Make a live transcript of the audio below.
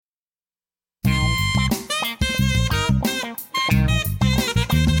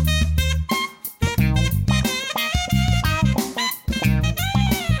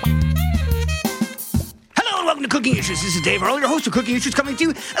Issues. This is Dave Earl, your host of Cooking Issues, coming to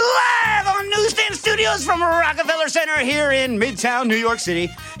you live on Newsstand Studios from Rockefeller Center here in Midtown, New York City.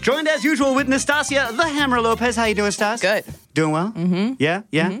 Joined as usual with Nastasia the Hammer Lopez. How you doing, Stas? Good. Doing well? Mm-hmm. Yeah.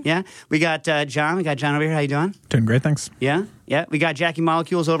 We got John. We got John over here. How you doing? Doing great, thanks. Yeah. We got Jackie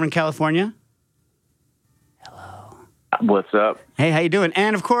Molecules over in California. What's up? Hey, how you doing?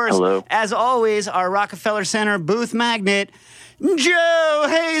 And of course, hello. As always, our Rockefeller Center booth magnet, Joe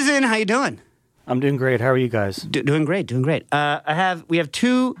Hazen. How you doing? I'm doing great. How are you guys? Doing great. We have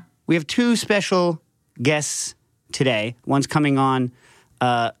two special guests today. One's coming on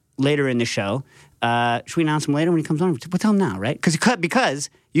later in the show. Should we announce him later when he comes on? We'll tell him now, right? Because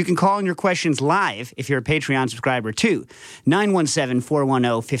you can call in your questions live if you're a Patreon subscriber to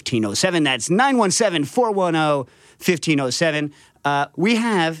 917-410-1507. That's 917-410-1507. We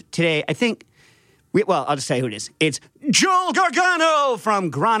have today, I think, I'll just tell you who it is. It's Joel Gargano from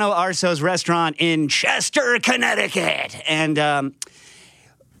Grano Arso's restaurant in Chester, Connecticut. And,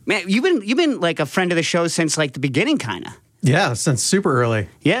 man, you've been like a friend of the show since like the beginning, kind of. Yeah, since super early.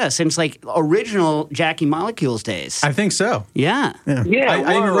 Yeah, since like original Jackie Molecules days. I think so. Yeah. I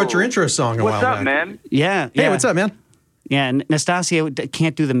even wrote your intro song a while back. What's up, man? Yeah. Hey, what's up, man? Yeah, Nastasia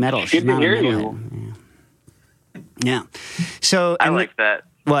can't do the metal. She's Good to not hear a metal. you. Yeah. So I like that.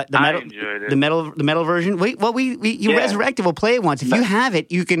 What the metal? I enjoyed it. The metal version. You resurrected. We'll play it once. If you have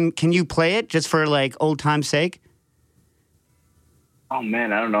it, you can. Can you play it just for like old time's sake? Oh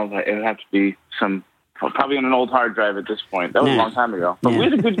man, I don't know. It would have to be probably on an old hard drive at this point. That was a long time ago. But we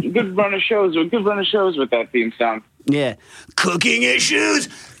had a good run of shows. A good run of shows with that theme song. Yeah. Cooking Issues.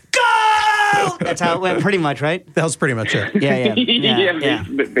 Go! That's how it went, pretty much, right? That was pretty much it. Yeah.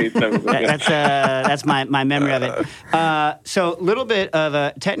 Based That's my memory of it. So, a little bit of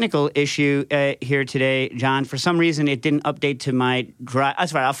a technical issue here today, John. For some reason, it didn't update to my drive.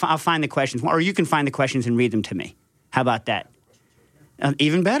 That's right. I'll find the questions, or you can find the questions and read them to me. How about that?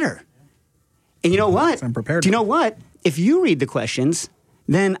 Even better. And you know what? I'm prepared. Do you know what? If you read the questions,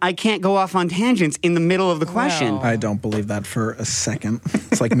 then I can't go off on tangents in the middle of the question. I don't believe that for a second.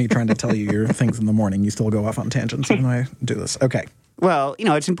 It's like me trying to tell you your things in the morning. You still go off on tangents when I do this. Okay. Well,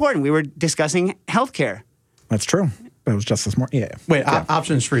 it's important. We were discussing healthcare. That's true. It was just this morning. Yeah. Wait,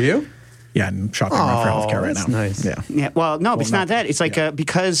 options for you? Yeah, I'm shopping around for healthcare right now. Nice. Yeah. Well, no, but it's not that. It's like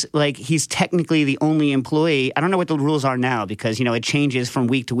because like he's technically the only employee. I don't know what the rules are now because it changes from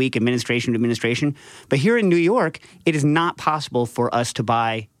week to week, administration to administration. But here in New York, it is not possible for us to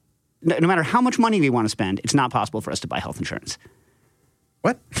buy, no matter how much money we want to spend. It's not possible for us to buy health insurance.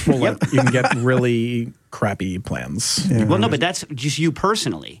 What? Well, you can get really crappy plans. Yeah. Well, no, but that's just you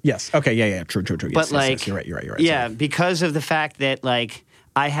personally. Yes. Okay. Yeah. True. Yes, but yes, you're right. Yeah, because of the fact that like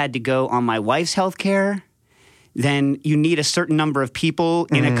I had to go on my wife's health care, then you need a certain number of people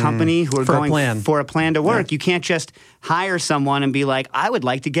in a company who are going for a plan to work. Yeah. You can't just hire someone and be like, I would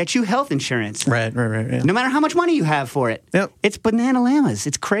like to get you health insurance. Right. Yeah. No matter how much money you have for it. Yep. It's banana llamas.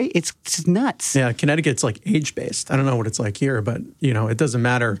 It's crazy. It's nuts. Yeah, Connecticut's like age-based. I don't know what it's like here, but, it doesn't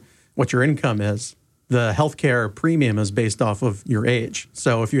matter what your income is. The healthcare premium is based off of your age.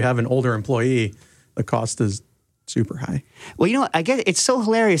 So if you have an older employee, the cost is super high. Well, I guess it's so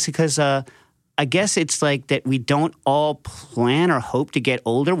hilarious because I guess it's like that we don't all plan or hope to get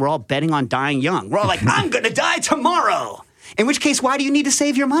older. We're all betting on dying young. We're all like, I'm going to die tomorrow. In which case, why do you need to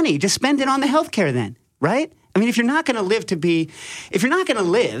save your money? Just spend it on the healthcare then, right? I mean, if you're not going to live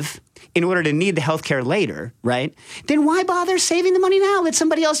in order to need the healthcare later, right? Then why bother saving the money now? Let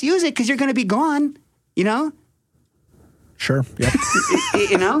somebody else use it because you're going to be gone, Sure. Yep.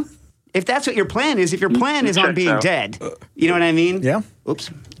 If that's what your plan is, if your plan is on being dead, you know what I mean? Yeah. Oops.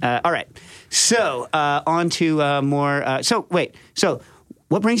 All right. So on to more. So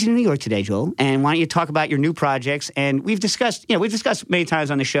what brings you to New York today, Joel? And why don't you talk about your new projects? And we've discussed many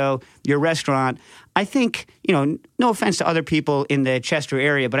times on the show your restaurant. I think, no offense to other people in the Chester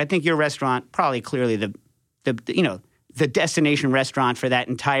area, but I think your restaurant probably clearly the destination restaurant for that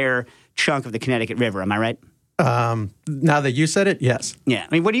entire chunk of the Connecticut River. Am I right? Now that you said it, yes. Yeah.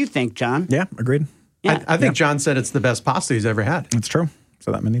 I mean, what do you think, John? Yeah, agreed. Yeah. I think John said it's the best pasta he's ever had. It's true.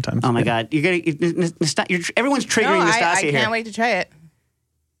 So that many times. Oh my God! Everyone's triggering Nastasia here. I can't wait to try it.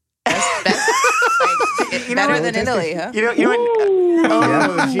 Best better than Italy, huh? You know what?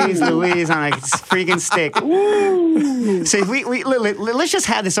 Oh, jeez Louise on a freaking stick. So if let's just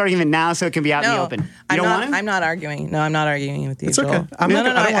have this argument now so it can be out in the open. You don't want to? I'm not arguing. No, I'm not arguing with you. It's okay. I don't want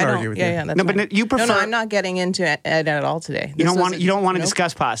to argue with you. Yeah, that's fine. But you prefer. No, I'm not getting into it at all today. You don't want to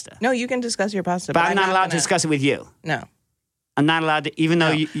discuss pasta. No, you can discuss your pasta. But I'm not allowed to discuss it with you. No. I'm not allowed to, even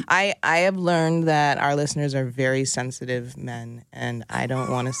though I have learned that our listeners are very sensitive men, and I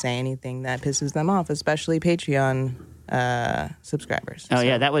don't want to say anything that pisses them off, especially Patreon subscribers. Oh,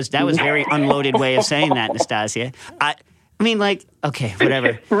 yeah, that was very unloaded way of saying that, Nastasia. I mean, like, okay,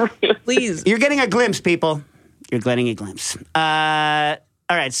 whatever. Please. You're getting a glimpse, people. You're getting a glimpse. All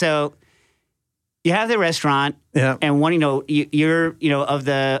right, so you have the restaurant, and one, you're of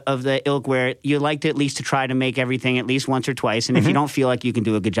the ilk where you like to at least to try to make everything at least once or twice, and if you don't feel like you can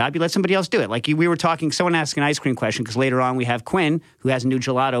do a good job, you let somebody else do it. Like we were talking, someone asked an ice cream question because later on we have Quinn who has a new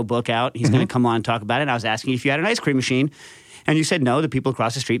gelato book out. He's going to come on and talk about it. And I was asking you if you had an ice cream machine, and you said no. The people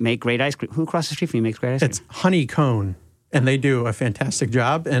across the street make great ice cream. Who across the street from you makes great ice cream? It's Honey Cone. And they do a fantastic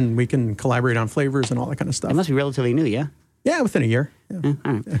job, and we can collaborate on flavors and all that kind of stuff. It must be relatively new, yeah? Yeah, within a year. Yeah.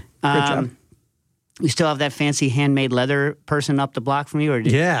 All right. Yeah, great job. You still have that fancy handmade leather person up the block from you?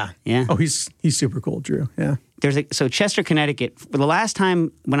 Yeah. Yeah? Oh, he's super cool, Drew. Yeah. So Chester, Connecticut, for the last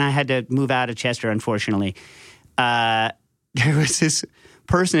time when I had to move out of Chester, unfortunately, there was this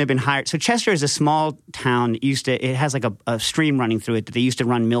person had been hired. So Chester is a small town. It has like a stream running through it that they used to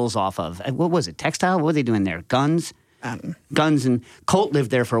run mills off of. What was it? Textile? What were they doing there? Guns? Guns, and Colt lived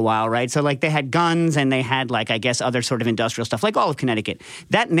there for a while, right? So, like, they had guns and they had, like, I guess, other sort of industrial stuff, like all of Connecticut.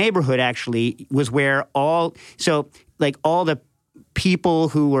 That neighborhood actually was where all the people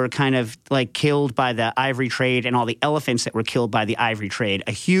who were kind of, like, killed by the ivory trade and all the elephants that were killed by the ivory trade,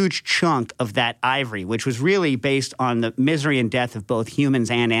 a huge chunk of that ivory, which was really based on the misery and death of both humans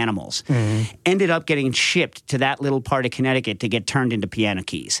and animals, ended up getting shipped to that little part of Connecticut to get turned into piano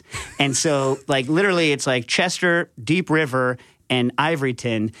keys. And so, like, literally, it's like Chester, Deep River, and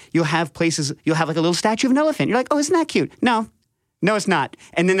Ivoryton. You'll have like a little statue of an elephant. You're like, oh, isn't that cute? No, it's not.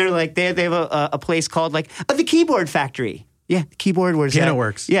 And then they're like, they have a place called, like, the Keyboard Factory. Yeah, keyboard was... Piano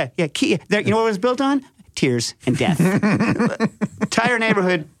Works. Yeah. You know what it was built on? Tears and death. Entire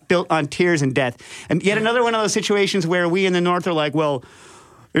neighborhood built on tears and death. And yet another one of those situations where we in the North are like, well,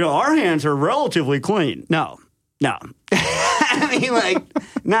 our hands are relatively clean. No. I mean, like,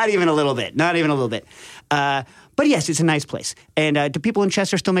 not even a little bit. But yes, it's a nice place. And do people in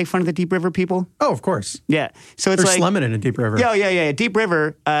Chester still make fun of the Deep River people? Oh, of course. Yeah. So it's They're slumming in a Deep River. Yeah. Deep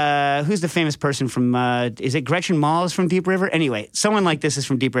River. Who's the famous person from? Is it Gretchen Mol is from Deep River? Anyway, someone like this is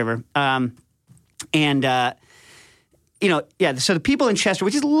from Deep River. So the people in Chester,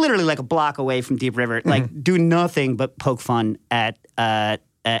 which is literally like a block away from Deep River, like do nothing but poke fun at.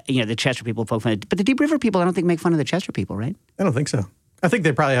 The Chester people poke fun at, but the Deep River people, I don't think make fun of the Chester people, right? I don't think so. I think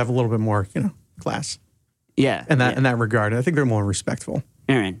they probably have a little bit more, class. Yeah. In that regard. I think they're more respectful.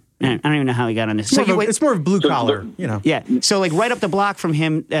 Aaron, I don't even know how he got on this. It's more of blue collar, Yeah. So, like, right up the block from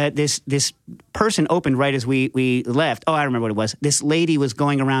him, this person opened right as we left. Oh, I remember what it was. This lady was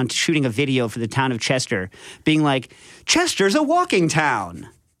going around shooting a video for the town of Chester, being like, Chester's a walking town.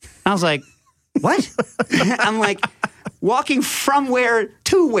 I was like, what? I'm like, walking from where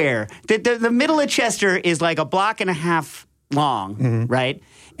to where? The middle of Chester is like a block and a half long, right?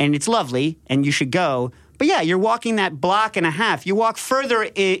 And it's lovely, and you should go. But yeah, you're walking that block and a half. You walk further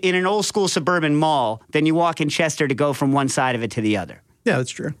in an old school suburban mall than you walk in Chester to go from one side of it to the other. Yeah, that's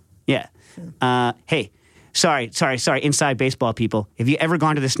true. Yeah. Hey, sorry, inside baseball people. Have you ever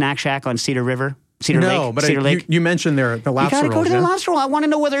gone to the Snack Shack on Cedar Lake? Cedar Lake? You mentioned the lobster rolls. You gotta go to the yeah? lobster roll. I want to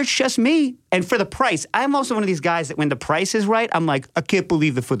know whether it's just me. And for the price, I'm also one of these guys that when the price is right, I'm like, I can't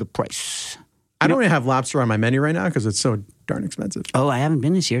believe it for the price. I don't even have lobster on my menu right now because it's so darn expensive. Oh, I haven't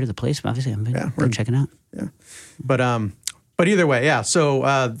been this year to the place. Obviously, I haven't been. Yeah, we're checking out. Yeah, but either way, yeah.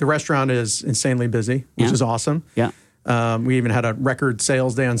 So the restaurant is insanely busy, which is awesome. Yeah. We even had a record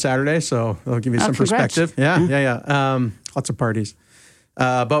sales day on Saturday, so that'll give you some perspective. Yeah. Lots of parties.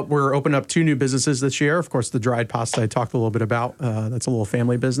 But we're opening up 2 new businesses this year. Of course, the dried pasta I talked a little bit about. That's a little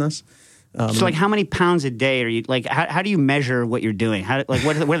family business. So, like, how many pounds a day are you, like, how do you measure what you're doing?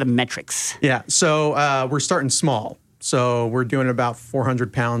 What are the metrics? Yeah, so we're starting small. So we're doing about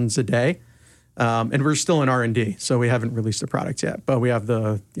 400 pounds a day. And we're still in R&D, so we haven't released the product yet. But we have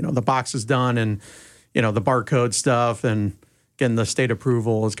the boxes done and, the barcode stuff and getting the state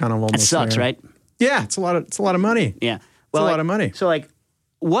approval is kind of almost It sucks, there. right? Yeah, it's a lot of money. Yeah. Well, it's a lot of money. So, like,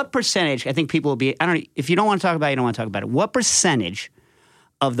 what percentage, I think people will be, I don't know, if you don't want to talk about it, you don't want to talk about it. What percentage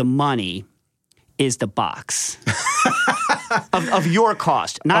of the money is the box of your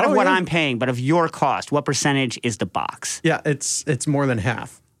cost, not of what I'm paying, but of your cost? What percentage is the box? Yeah, it's more than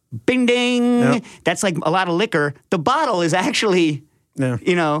half. Bing ding. Yep. That's like a lot of liquor. The bottle is actually,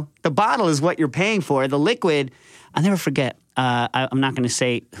 the bottle is what you're paying for. The liquid, I'll never forget. I'm not going to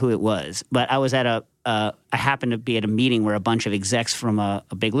say who it was, but I was at I happened to be at a meeting where a bunch of execs from a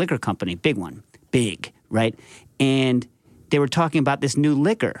big liquor company, big one, right? And they were talking about this new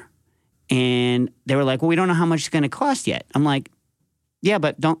liquor. And they were like, well, we don't know how much it's going to cost yet. I'm like, yeah,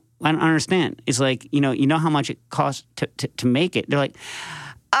 but I don't understand. It's like, you know how much it costs to make it. They're like,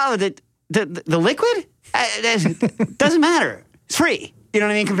 oh, the liquid? Doesn't matter. It's free. You know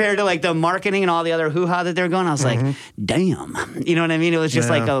what I mean? Compared to like the marketing and all the other hoo-ha that they're going, I was like, damn. You know what I mean? It was just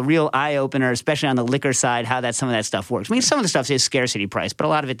like a real eye-opener, especially on the liquor side, how some of that stuff works. I mean, some of the stuff is scarcity price, but a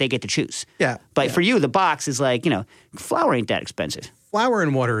lot of it they get to choose. Yeah. But for you, the box is like, flour ain't that expensive. Flour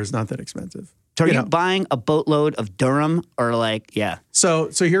and water is not that expensive. So are you buying a boatload of Durham or like, yeah? So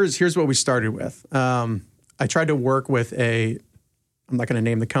here's what we started with. I tried to work with I'm not going to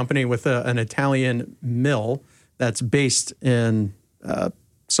name the company, with an Italian mill that's based in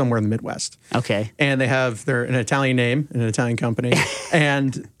somewhere in the Midwest. Okay. And they're an Italian name, an Italian company.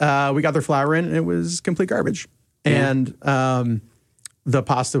 And we got their flour in, and it was complete garbage. Yeah. And the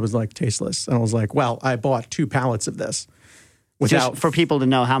pasta was like tasteless. And I was like, well, I bought 2 pallets of this. Just for people to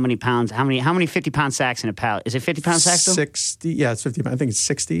know how many 50-pound sacks in a pallet. Is it 50-pound sacks though? 60, yeah, it's 50. I think it's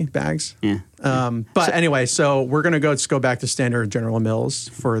 60 bags. Yeah. Anyway, so we're going to go back to standard General Mills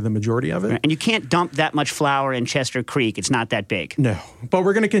for the majority of it. And you can't dump that much flour in Chester Creek. It's not that big. No, but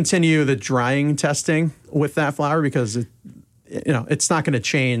we're going to continue the drying testing with that flour because it's not going to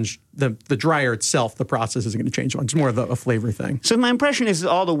change the dryer itself. The process isn't going to change. It's more of a flavor thing. So my impression is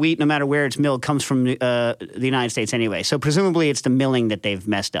all the wheat, no matter where it's milled, comes from the United States anyway. So presumably it's the milling that they've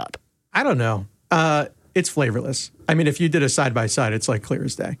messed up. I don't know. It's flavorless. I mean, if you did a side by side, it's like clear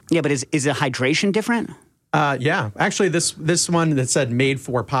as day. Yeah, but is the hydration different? Yeah, actually, this one that said made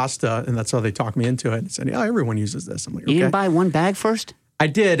for pasta, and that's how they talked me into it. It said, yeah, everyone uses this. I'm like, okay. You didn't buy one bag first? I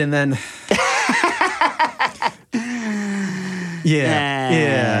did, and then.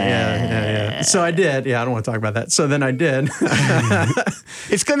 Yeah. So I did. Yeah, I don't want to talk about that. So then I did.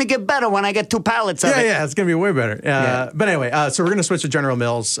 It's going to get better when I get 2 pallets of it. Yeah, it's going to be way better. But anyway, so we're going to switch to General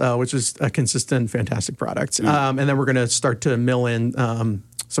Mills, which is a consistent, fantastic product. And then we're going to start to mill in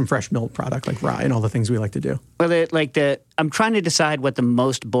some fresh milled product like rye and all the things we like to do. Well, I'm trying to decide what the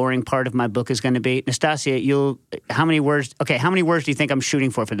most boring part of my book is going to be. Nastasia, how many words do you think I'm shooting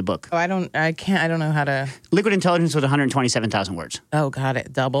for the book? Oh, I don't know how to. Liquid Intelligence was 127,000 words. Oh, got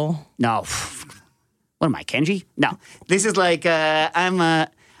it. Double? No. What am I, Kenji? No. This is like, I'm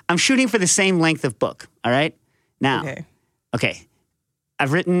shooting for the same length of book, all right? Now, okay.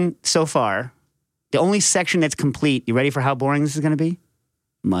 I've written so far, the only section that's complete, you ready for how boring this is going to be?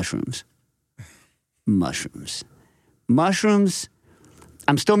 Mushrooms.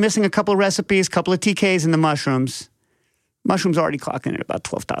 I'm still missing a couple of recipes, couple of TKs in the mushrooms. Mushrooms already clocking at about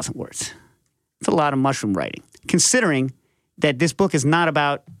 12,000 words. It's a lot of mushroom writing. Considering that this book is not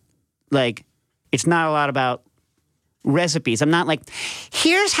about, it's not a lot about recipes. I'm not like,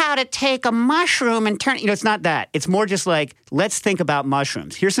 here's how to take a mushroom and turn, it's not that. It's more just like, let's think about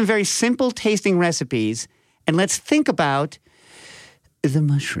mushrooms. Here's some very simple tasting recipes, and let's think about the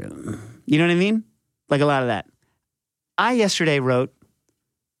mushroom. You know what I mean? Like a lot of that. I yesterday wrote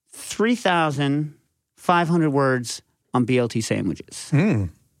 3,500 words on BLT sandwiches.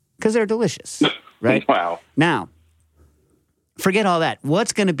 Because they're delicious, right? Wow. Now, forget all that.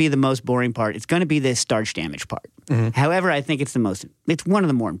 What's going to be the most boring part? It's going to be the starch damage part. However, I think it's one of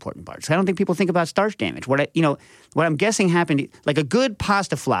the more important parts. I don't think people think about starch damage. What I'm guessing happened, like a good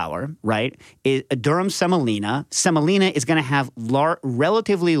pasta flour, right, is a Durham semolina. Semolina is going to have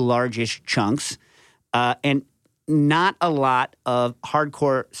relatively largish chunks and not a lot of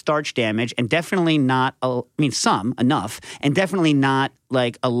hardcore starch damage, and definitely not, some, enough, and definitely not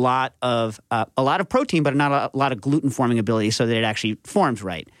like a lot of protein, but not a lot of gluten forming ability so that it actually forms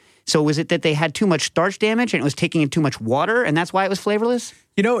right. So was it that they had too much starch damage and it was taking in too much water, and that's why it was flavorless?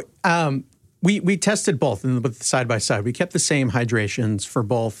 We tested both with side by side. We kept the same hydrations for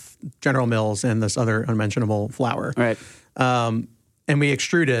both General Mills and this other unmentionable flour. Right. And we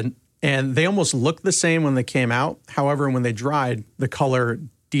extruded, and they almost looked the same when they came out. However, when they dried, the color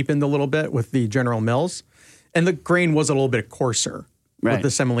deepened a little bit with the General Mills, and the grain was a little bit coarser with the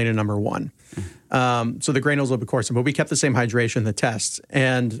semolina number 1. So the grain was a little bit coarser, but we kept the same hydration, the tests.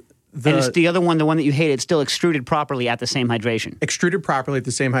 And it's the other one, the one that you hated, still extruded properly at the same hydration. Extruded properly at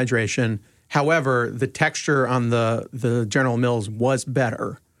the same hydration. However, the texture on the General Mills was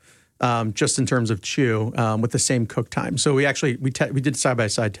better, just in terms of chew, with the same cook time. So we did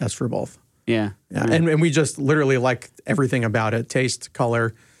side-by-side tests for both. Yeah. And we just literally liked everything about it: taste,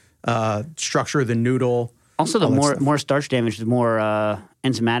 color, structure of the noodle. Also, the more starch damage, the more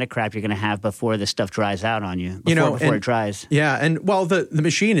enzymatic crap you're going to have before the stuff dries out on you, before it dries. Yeah, and the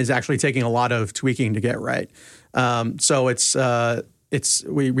machine is actually taking a lot of tweaking to get right. So it's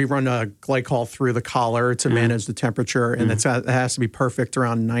we run a glycol through the collar to manage the temperature, and it has to be perfect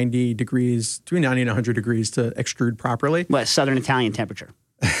around 90 degrees, between 90 and 100 degrees to extrude properly. What, Southern Italian temperature?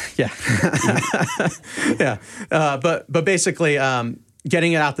 Yeah. Yeah. But basically,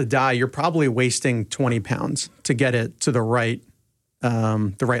 getting it out the die, you're probably wasting 20 pounds to get it to the right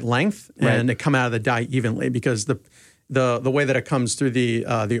length and it come out of the die evenly, because the way that it comes through the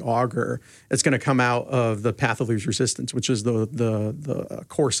auger, it's going to come out of the path of least resistance, which is the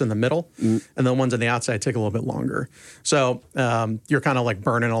course in the middle, and the ones on the outside take a little bit longer. So you're kind of like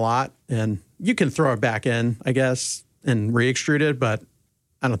burning a lot, and you can throw it back in, I guess, and re-extrude it, but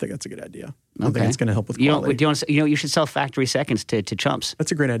I don't think that's a good idea. I don't think it's going to help with quality. You should sell factory seconds to chumps.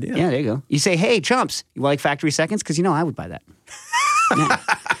 That's a great idea. Yeah, there you go. You say, hey, chumps, you like factory seconds? Because I would buy that.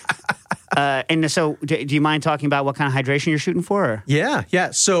 Yeah. And so do you mind talking about what kind of hydration you're shooting for? Or?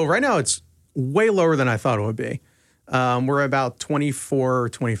 Yeah. So right now it's way lower than I thought it would be. We're about 24,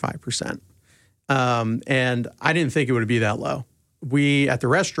 25%. And I didn't think it would be that low. We, at the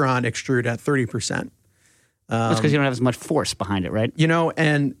restaurant, extrude at 30%. That's because you don't have as much force behind it, right?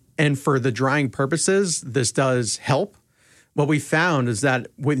 And for the drying purposes, this does help. What we found is that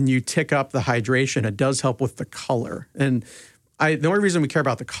when you tick up the hydration, it does help with the color. And the only reason we care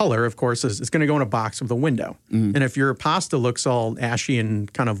about the color, of course, is it's going to go in a box with a window. And if your pasta looks all ashy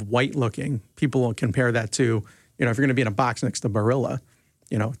and kind of white looking, people will compare that to, if you're going to be in a box next to Barilla,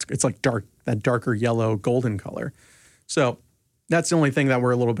 it's like that darker yellow golden color. So that's the only thing that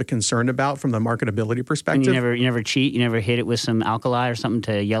we're a little bit concerned about from the marketability perspective. And you never cheat? You never hit it with some alkali or something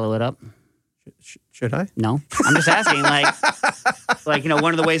to yellow it up? Should I? No. I'm just asking,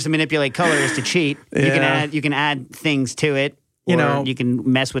 one of the ways to manipulate color is to cheat. Yeah. You can add things to it. Or you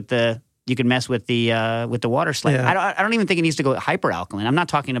can mess with the water slightly. Yeah. I don't even think it needs to go hyperalkaline. I'm not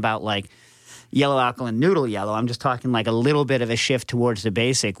talking about like yellow alkaline noodle yellow. I'm just talking like a little bit of a shift towards the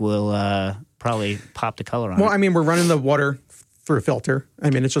basic will probably pop the color on it. Well, I mean, we're running the water through a filter. I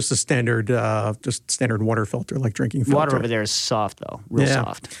mean, it's just a standard water filter, like drinking filter. Water over there is soft, though. Real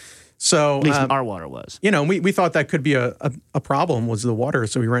soft. So at least our water was. We thought that could be a problem, was the water.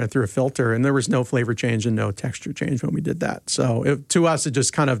 So we ran it through a filter, and there was no flavor change and no texture change when we did that. So to us, it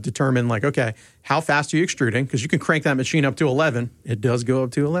just kind of determined like, okay, how fast are you extruding? Because you can crank that machine up to 11. It does go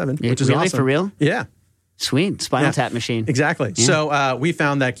up to 11, which is really awesome. For real? Yeah. Sweet. Spinal Tap machine. Exactly. Yeah. So we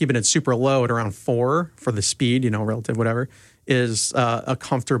found that keeping it super low at around 4 for the speed, relative whatever, is a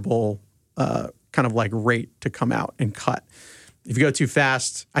comfortable kind of like rate to come out and cut. If you go too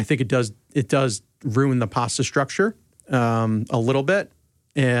fast, I think it does ruin the pasta structure a little bit,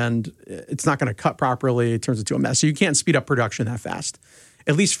 and it's not going to cut properly. It turns into a mess. So you can't speed up production that fast,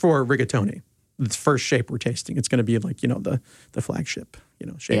 at least for rigatoni. The first shape we're tasting, it's going to be like, the flagship,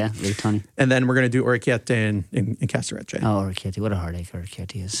 shape. Yeah, rigatoni. And then we're going to do orecchiette and casarecce. Oh, orecchiette. What a heartache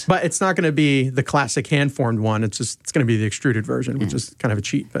orecchiette is. But it's not going to be the classic hand-formed one. It's going to be the extruded version, which is kind of a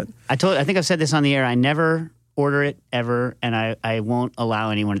cheat. But I think I've said this on the air. I never order it ever, and I won't allow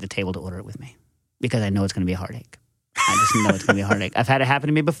anyone at the table to order it with me because I know it's going to be a heartache. I just know it's going to be a heartache. I've had it happen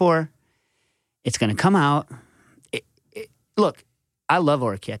to me before. It's going to come out. Look, I love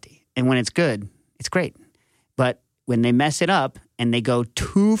orecchiette, and when it's good, it's great. But when they mess it up and they go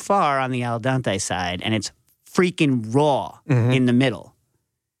too far on the al dente side and it's freaking raw in the middle,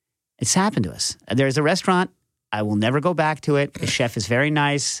 it's happened to us. There's a restaurant. I will never go back to it. The chef is very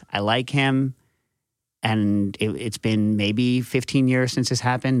nice. I like him. And it's been maybe 15 years since this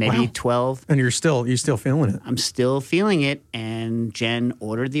happened, maybe 12. And you're still feeling it. I'm still feeling it. And Jen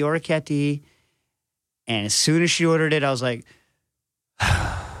ordered the orecchiette. And as soon as she ordered it, I was like,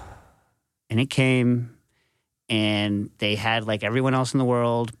 and it came. And they had, like everyone else in the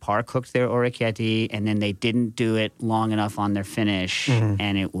world, par cooked their orecchiette. And then they didn't do it long enough on their finish.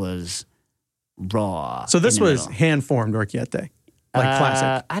 And it was raw. So this was hand-formed orecchiette. Like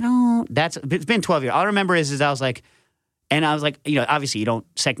classic. It's been 12 years. All I remember is I was like, obviously you don't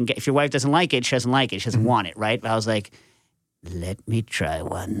second guess. If your wife doesn't like it, she doesn't like it. She doesn't want it, right? But I was like, let me try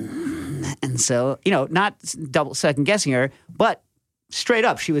one. And so, not double second guessing her, but straight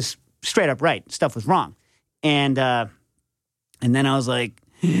up, she was straight up right. Stuff was wrong. And then I was like,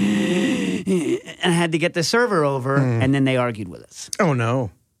 I had to get the server over, and then they argued with us. Oh,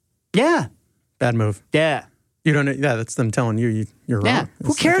 no. Yeah. Bad move. Yeah. You don't know. Yeah, that's them telling you're wrong. Yeah.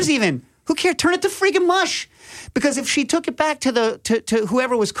 Who cares even? Who cares? Turn it to freaking mush. Because if she took it back to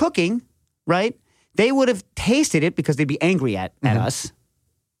whoever was cooking, right, they would have tasted it because they'd be angry at us.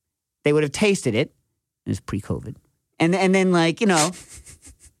 They would have tasted it. It was pre-COVID. And then, they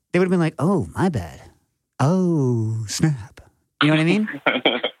would have been like, oh, my bad. Oh, snap. You know what I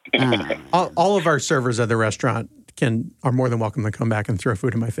mean? All of our servers at the restaurant are more than welcome to come back and throw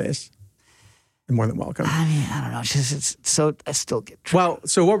food in my face. They're more than welcome. I mean, I don't know. It's so I still get. Well,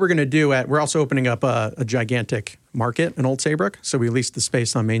 so what we're going to do we're also opening up a gigantic market in Old Saybrook. So we leased the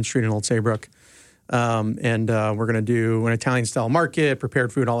space on Main Street in Old Saybrook. And we're going to do an Italian style market,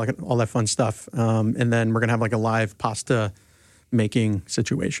 prepared food, all that fun stuff. And then we're going to have like a live pasta making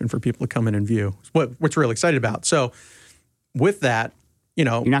situation for people to come in and view. What's really excited about. So with that, you're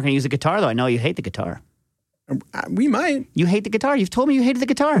not going to use the guitar though. I know you hate the guitar. We might. You hate the guitar. You've told me you hated the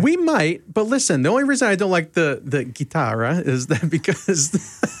guitar. We might, but listen, the only reason I don't like the guitarra is that because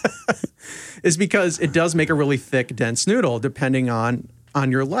it does make a really thick, dense noodle, depending on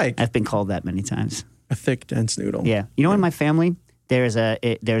your like. I've been called that many times. A thick, dense noodle. Yeah. You know, in my family, there's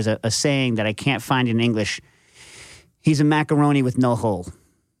a saying that I can't find in English. He's a macaroni with no hole.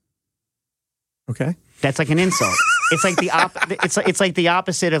 Okay. That's like an insult. It's like it's like the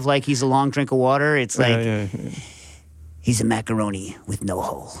opposite of like he's a long drink of water. It's like he's a macaroni with no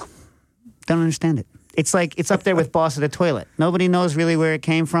hole. Don't understand it. It's like it's up there with boss of the toilet. Nobody knows really where it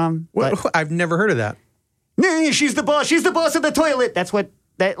came from. I've never heard of that. Nah, she's the boss. She's the boss of the toilet. That's what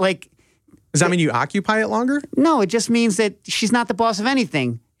that like. Does that mean you occupy it longer? No, it just means that she's not the boss of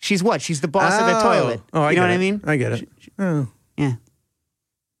anything. She's what? She's the boss of the toilet. Oh, you know what I mean? I get it. Oh. Yeah.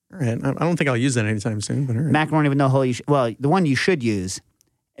 All right. I don't think I'll use that anytime soon, but all right. Macaroni with no hole. The one you should use.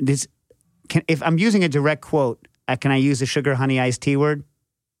 If I'm using a direct quote, can I use the sugar honey iced tea word?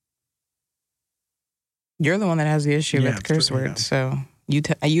 You're the one that has the issue with the curse words, so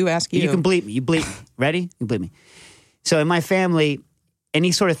you ask you. You can bleep me. You bleep me. Ready? You bleep me. So in my family,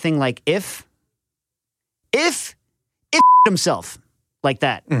 any sort of thing like if himself like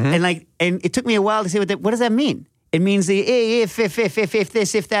that, and it took me a while to say what does that mean? It means the if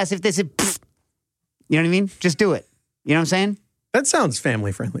this, if that's, if this, you know what I mean? Just do it. You know what I'm saying? That sounds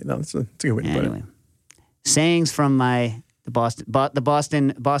family friendly, though. That's a good way to put it. Sayings from the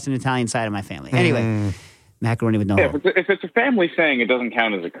Boston Italian side of my family. Anyway, macaroni with no hole. If it's a family saying, it doesn't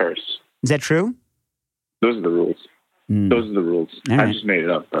count as a curse. Is that true? Those are the rules. Those are the rules. Right. I just made it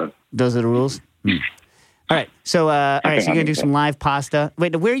up, but those are the rules. All right. So, so you're going to do some live pasta.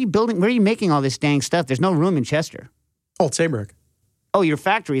 Wait, where are you building? Where are you making all this dang stuff? There's no room in Chester. Old Saybrook. Oh, your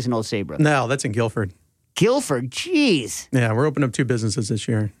factory is in Old Saybrook. No, that's in Guilford. Guilford? Jeez. Yeah, we're opening up 2 businesses this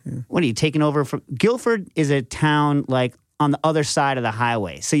year. Yeah. What are you taking over from? Guilford is a town like on the other side of the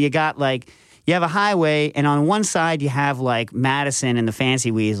highway. So you got you have a highway, and on one side you have like Madison and the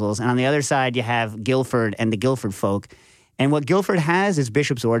Fancy Weasels, and on the other side you have Guilford and the Guilford folk. And what Guilford has is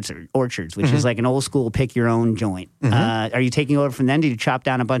Bishop's Orchards, which is like an old school pick your own joint. Are you taking over from them? Did you chop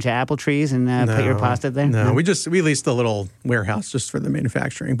down a bunch of apple trees and put your pasta there? No, we leased a little warehouse just for the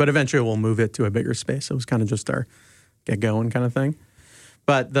manufacturing, but eventually we'll move it to a bigger space. So it was kind of just our get going kind of thing.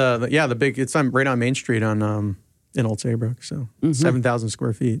 But the big, it's right on Main Street in Old Saybrook, so 7,000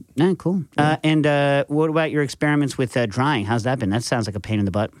 square feet. Yeah, cool. Yeah. And what about your experiments with drying? How's that been? That sounds like a pain in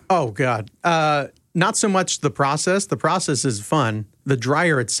the butt. Oh God. Not so much the process. The process is fun. The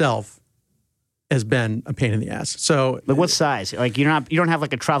dryer itself has been a pain in the ass. So, but what size? Like you don't have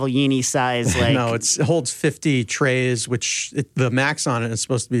like a Travaglini size. Like no, it holds 50 trays, which the max on it is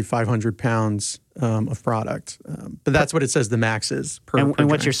supposed to be 500 pounds of product. But that's what it says the max is per. And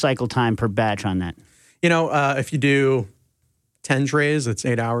what's your cycle time per batch on that? If you do 10 trays, it's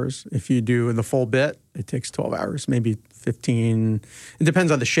 8 hours. If you do the full bit, it takes 12 hours, maybe 15. It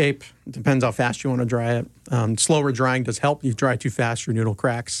depends on the shape. It depends how fast you want to dry it. Slower drying does help. You dry too fast, your noodle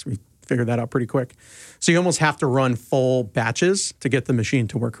cracks. We figured that out pretty quick. So you almost have to run full batches to get the machine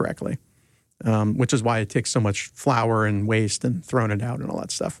to work correctly, which is why it takes so much flour and waste and throwing it out and all that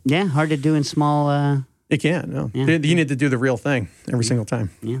stuff. Yeah, hard to do in small... It can. No. Yeah. You need to do the real thing every single time.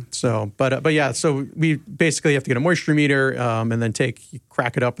 Yeah. So, but yeah. So we basically have to get a moisture meter, and then you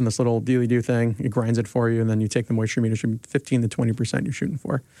crack it up in this little dealy-do thing. It grinds it for you, and then you take the moisture meter, 15 to 20% you're shooting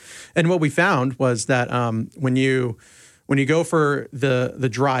for. And what we found was that when you go for the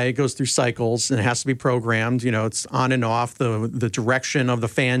dry, it goes through cycles and it has to be programmed. It's on and off. The direction of the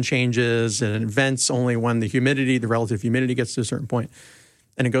fan changes, and it vents only when the relative humidity gets to a certain point.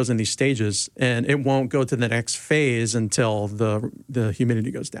 And it goes in these stages, and it won't go to the next phase until the humidity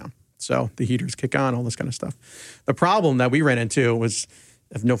goes down. So the heaters kick on, all this kind of stuff. The problem that we ran into was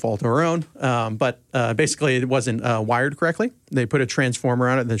of no fault of our own, but basically it wasn't wired correctly. They put a transformer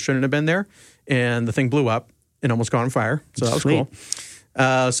on it that shouldn't have been there, and the thing blew up and almost caught on fire. So that was Sweet.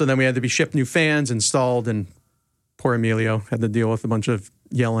 Cool. So then we had to be shipped new fans, installed, and poor Emilio had to deal with a bunch of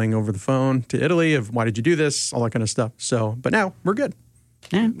yelling over the phone to Italy of why did you do this, all that kind of stuff. So, but now we're good.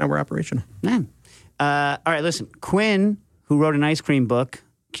 Yeah. Now we're operational. Yeah. All right, listen. Quinn, who wrote an ice cream book,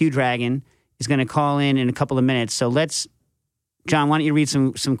 Q Dragon, is going to call in a couple of minutes. So John, why don't you read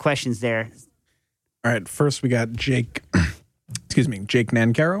some questions there? All right. First, we got Jake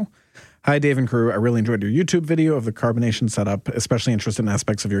Nancaro. Hi, Dave and crew. I really enjoyed your YouTube video of the carbonation setup, especially interested in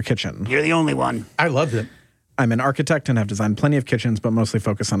aspects of your kitchen. You're the only one. I loved it. I'm an architect and have designed plenty of kitchens, but mostly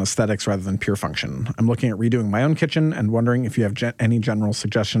focus on aesthetics rather than pure function. I'm looking at redoing my own kitchen and wondering if you have any general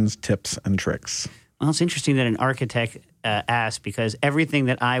suggestions, tips, and tricks. Well, it's interesting that an architect asked, because everything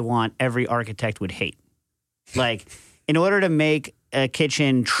that I want, every architect would hate. Like, in order to make a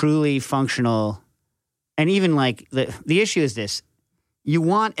kitchen truly functional, and even like the issue is this, you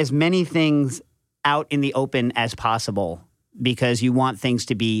want as many things out in the open as possible because you want things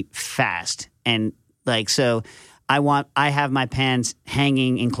to be fast. And like, so I have my pans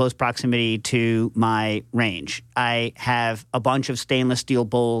hanging in close proximity to my range. I have a bunch of stainless steel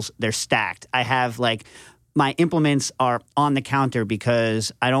bowls. They're stacked. I have like my implements are on the counter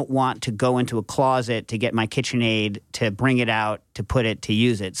because I don't want to go into a closet to get my KitchenAid to bring it out, to put it, to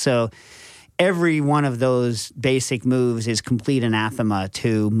use it. So every one of those basic moves is complete anathema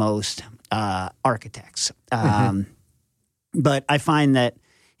to most architects. But I find that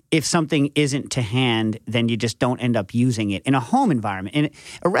if something isn't to hand, then you just don't end up using it in a home environment. And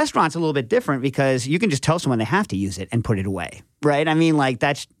a restaurant's a little bit different because you can just tell someone they have to use it and put it away, right? I mean, like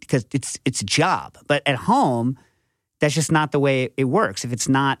that's because it's a job. But at home, that's just not the way it works. If it's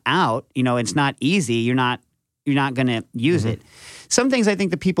not out, it's not easy. You're not going to use it. Some things I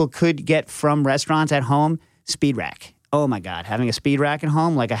think that people could get from restaurants at home: speed rack. Oh my God, having a speed rack at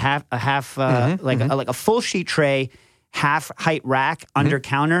home, like a full sheet tray, half height rack under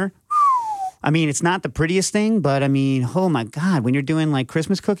counter. I mean, it's not the prettiest thing, but I mean, oh my God, when you're doing like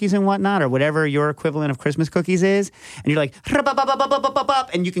Christmas cookies and whatnot, or whatever your equivalent of Christmas cookies is, and you're like,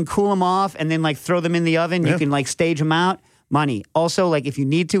 and you can cool them off and then like throw them in the oven, you can like stage them out. Money. Also, like if you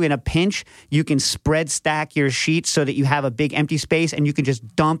need to, in a pinch, you can spread stack your sheets so that you have a big empty space and you can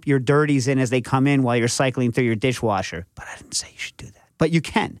just dump your dirties in as they come in while you're cycling through your dishwasher. But I didn't say you should do that. But you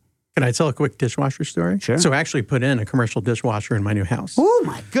can. Can I tell a quick dishwasher story? Sure. So I actually put in a commercial dishwasher in my new house. Oh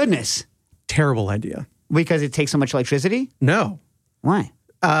my goodness. Terrible idea. Because it takes so much electricity? No. Why?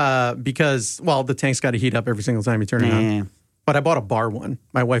 Because, the tank's got to heat up every single time you turn it on. But I bought a bar one.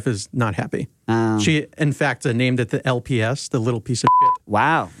 My wife is not happy. She, in fact, named it the LPS, the little piece of shit.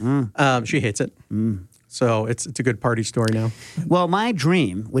 Wow. She hates it. So it's a good party story now. Well, my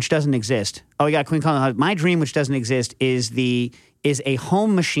dream, which doesn't exist. Oh, we got Queen Colin. My dream, which doesn't exist, is a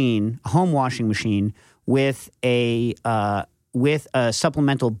home washing machine with a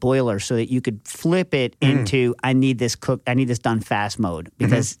supplemental boiler so that you could flip it into I need this done fast mode,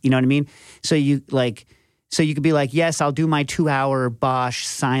 because you know what I mean? So you could be like, yes, I'll do my 2-hour Bosch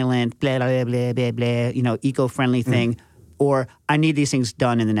silent, blah, blah, blah, blah, blah, eco-friendly thing. Or I need these things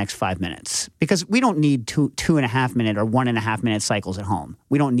done in the next 5 minutes. Because we don't need 2.5 minute or 1.5 minute cycles at home.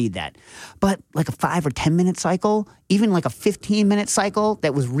 We don't need that. But like a 5 or 10 minute cycle, even like a 15-minute cycle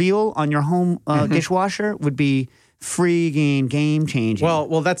that was real on your home dishwasher would be freaking game-changing.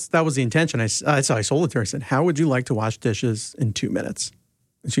 Well, that was the intention. I sold it to her. I said, how would you like to wash dishes in 2 minutes?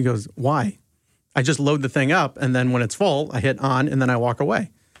 And she goes, why? I just load the thing up, and then when it's full, I hit on, and then I walk away.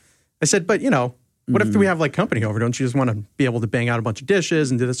 I said, but, what if we have, like, company over? Don't you just want to be able to bang out a bunch of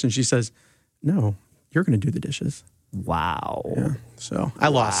dishes and do this? And she says, no, you're going to do the dishes. Wow. Yeah. So I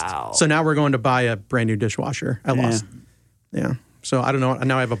lost. So now we're going to buy a brand new dishwasher. I lost. Yeah. So I don't know.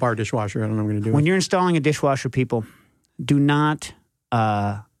 Now I have a bar dishwasher. I don't know what I'm going to do. When you're installing a dishwasher, people, do not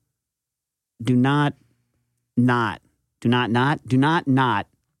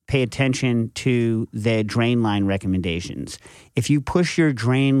pay attention to the drain line recommendations. If you push your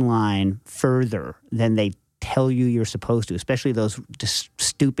drain line further than they tell you you're supposed to, especially those just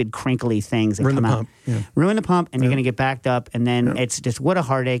stupid crinkly things that come out. Ruin the pump, and you're going to get backed up, and then it's just, what a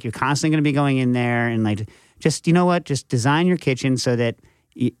heartache. You're constantly going to be going in there, and like, just, you know what? Just design your kitchen so that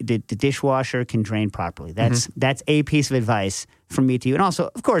the dishwasher can drain properly. That's a piece of advice from me to you. And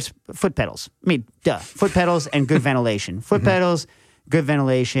also, of course, foot pedals. I mean, foot pedals and good ventilation. Foot pedals, good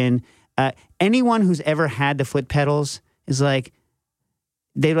ventilation. Anyone who's ever had the foot pedals is like,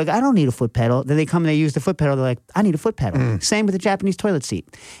 they're like, I don't need a foot pedal. Then they come and they use the foot pedal. They're like, I need a foot pedal. Same with the Japanese toilet seat.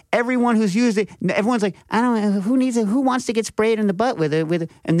 Everyone who's used it, everyone's like, I don't know, who needs it? Who wants to get sprayed in the butt with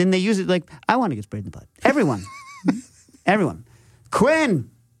it? And then they use it like, I want to get sprayed in the butt. Everyone. Everyone. Quinn,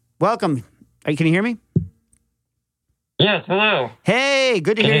 welcome. Can you hear me? Yes, hello. Hey,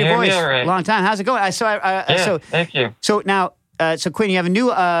 good to hear your voice. Right? Long time. How's it going? Thank you. So now, Quinn, you have a new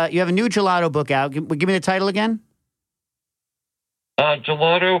gelato book out. Give me the title again.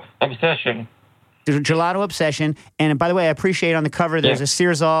 Gelato Obsession. The Gelato Obsession. And by the way, I appreciate on the cover, there's a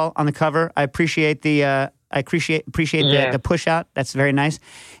Searsall on the cover. I appreciate the the push out. That's very nice.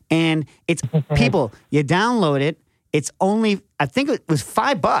 And it's people, you download it. It's only, I think it was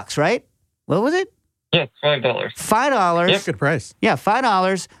 $5, right? What was it? Yeah, $5. $5. Yep. Good price. Yeah,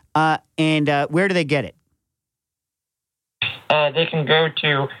 $5. And where do they get it? They can go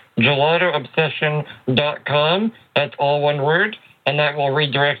to gelatoobsession.com. That's all one word, and that will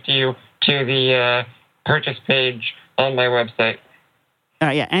redirect you to the purchase page on my website.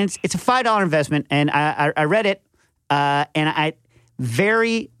 Yeah, and it's a $5 investment, and I read it, and I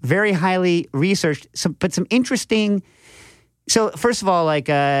very, very highly researched some interesting. So first of all, like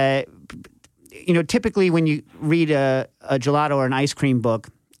typically when you read a gelato or an ice cream book,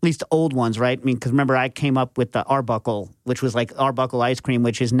 at least the old ones, right? I mean, because remember, I came up with the Arbuckle, which was like Arbuckle ice cream,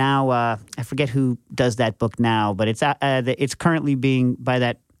 which is now I forget who does that book now, but it's currently being by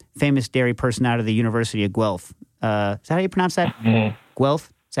that famous dairy person out of the University of Guelph. Is that how you pronounce that? Mm-hmm.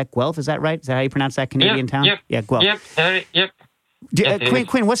 Guelph? Is that Guelph? Is that right? Is that how you pronounce that Canadian town? Yep. Yeah, Guelph. Yep.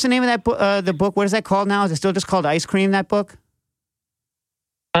 Quinn, what's the name of that the book? What is that called now? Is it still just called Ice Cream, that book?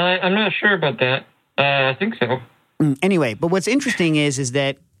 I'm not sure about that. I think so. Anyway, but what's interesting is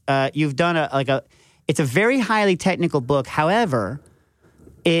that you've done it's a very highly technical book. However,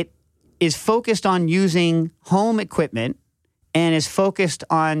 it is focused on using home equipment and is focused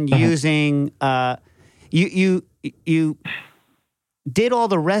on using you did all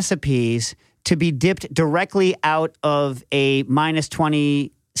the recipes to be dipped directly out of a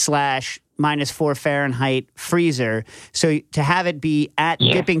 -20 / -4 Fahrenheit freezer. So to have it be at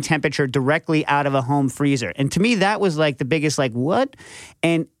dipping temperature directly out of a home freezer. And to me, that was like the biggest, like, what?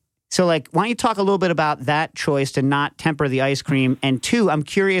 And so, like, why don't you talk a little bit about that choice to not temper the ice cream? And two, I'm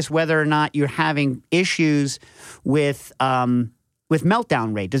curious whether or not you're having issues with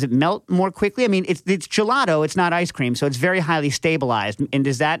meltdown rate. Does it melt more quickly? I mean, it's gelato, it's not ice cream, so it's very highly stabilized. And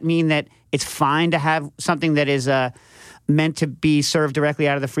does that mean that it's fine to have something that is meant to be served directly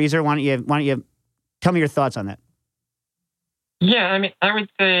out of the freezer? Why don't you tell me your thoughts on that? Yeah, I mean, I would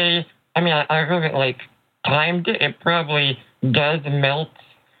say, I haven't timed it. It probably does melt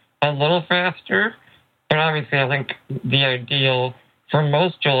a little faster, but obviously I think the ideal for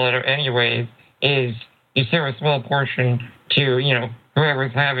most gelato anyways is you serve a small portion to,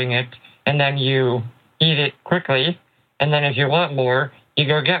 whoever's having it, and then you eat it quickly, and then if you want more, you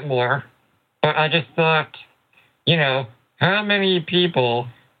go get more. But I just thought, how many people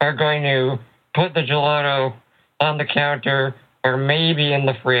are going to put the gelato on the counter or maybe in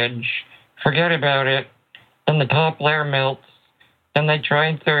the fridge, forget about it, then the top layer melts, then they try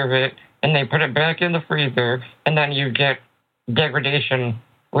and serve it, and they put it back in the freezer, and then you get degradation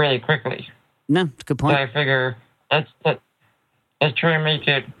really quickly. No, it's a good point. So I figure let's try and make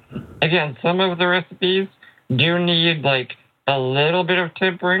it. Again, some of the recipes do need a little bit of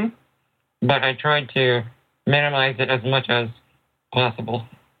tempering, but I tried to minimize it as much as possible.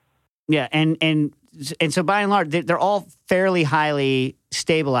 Yeah, and so by and large, they're all fairly highly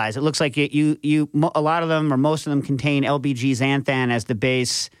stabilized. It looks like you a lot of them or most of them contain LBG xanthan as the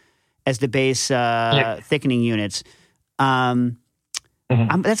base thickening units.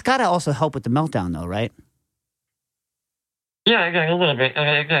 That's got to also help with the meltdown, though, right? Yeah, again, a little bit.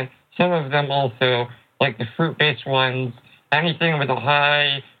 Again, some of them also, like the fruit-based ones, anything with a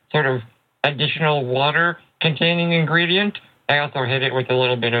high sort of additional water-containing ingredient, I also hit it with a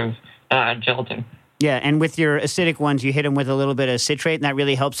little bit of gelatin. Yeah, and with your acidic ones, you hit them with a little bit of citrate, and that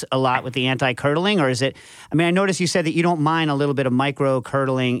really helps a lot with the anti-curdling, or is it? I mean, I noticed you said that you don't mind a little bit of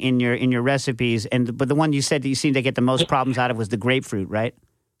micro-curdling in your recipes, but the one you said that you seem to get the most problems out of was the grapefruit, right?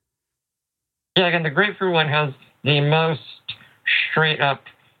 Yeah, again, the grapefruit one has the most straight-up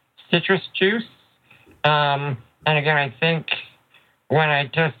citrus juice. And again, I think when I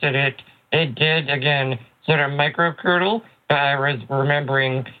tested it, it did, again, sort of micro-curdle, but I was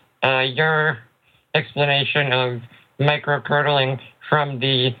remembering your explanation of micro-curdling from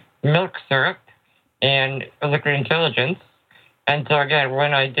the milk syrup and Liquid Intelligence. And so again,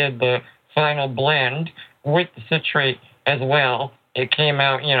 when I did the final blend with the citrate as well, it came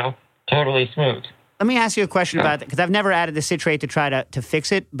out, totally smooth. Let me ask you a question about that, because I've never added the citrate to try to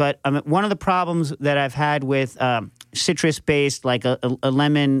fix it, but one of the problems that I've had with citrus-based, like a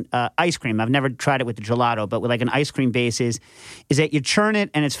lemon ice cream, I've never tried it with the gelato, but with like an ice cream base is that you churn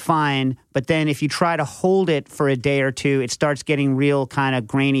it and it's fine, but then if you try to hold it for a day or two, it starts getting real kind of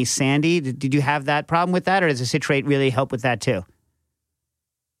grainy, sandy. Did you have that problem with that, or does the citrate really help with that too?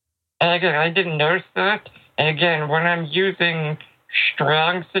 Again, I didn't notice that. And again, when I'm using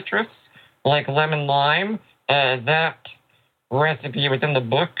strong citrus, like lemon lime, that recipe within the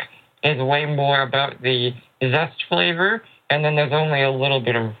book is way more about the zest flavor, and then there's only a little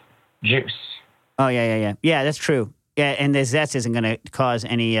bit of juice. Oh, yeah. Yeah, that's true. Yeah, and the zest isn't going to cause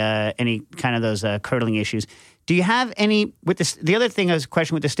any kind of those curdling issues. Do you have any with this? The other thing I was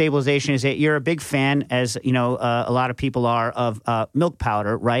questioning with the stabilization is that you're a big fan, as you know, a lot of people are, of milk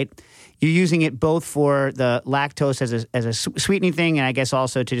powder, right? You're using it both for the lactose as a sweetening thing, and I guess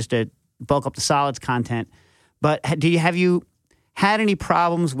also to just to bulk up the solids content. But have you had any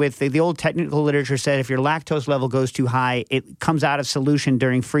problems with the old technical literature said if your lactose level goes too high, it comes out of solution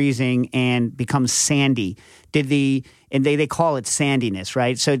during freezing and becomes sandy. And they call it sandiness,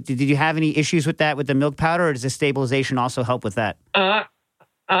 right? So did you have any issues with that with the milk powder, or does the stabilization also help with that?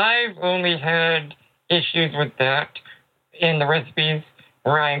 I've only had issues with that in the recipes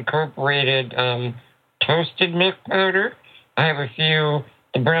where I incorporated toasted milk powder. I have a few,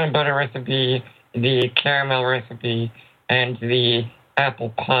 the brown butter recipe, the caramel recipe, and the apple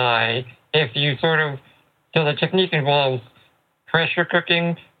pie. So the technique involves pressure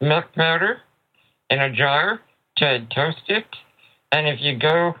cooking milk powder in a jar to toast it. And if you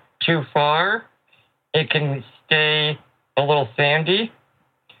go too far, it can stay a little sandy.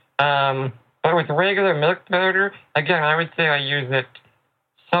 But with regular milk powder, again, I would say I use it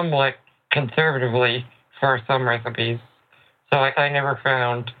somewhat conservatively for some recipes. So I never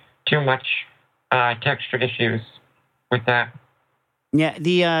found too much texture issues with that. Yeah,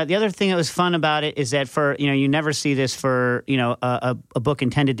 the other thing that was fun about it is that you never see this for a book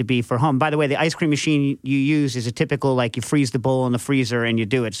intended to be for home. By the way, the ice cream machine you use is a typical, like, you freeze the bowl in the freezer and you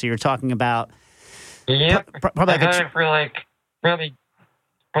do it. So you're talking about probably I had it for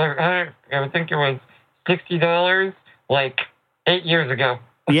I would think it was $60 like 8 years ago.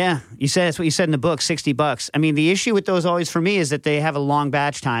 Yeah, that's what you said in the book, $60. I mean, the issue with those always for me is that they have a long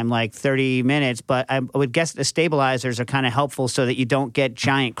batch time, like 30 minutes, but I would guess the stabilizers are kind of helpful so that you don't get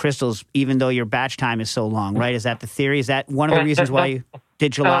giant crystals even though your batch time is so long, right? Is that the theory? Is that one of the reasons why you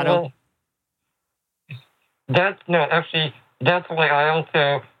did gelato? That's why I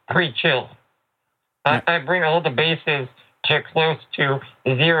also pre-chill. I bring all the bases to close to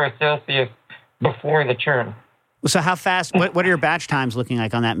 0 Celsius before the churn. So how fast, what are your batch times looking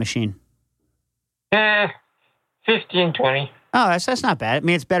like on that machine? 15, 20. Oh, that's not bad. I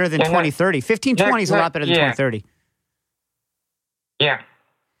mean, it's better than 2030. 15, 20 is a lot better than 2030. Yeah.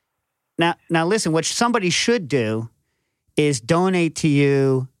 Now listen, what somebody should do is donate to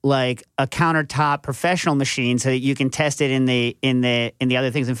you like a countertop professional machine so that you can test it in the other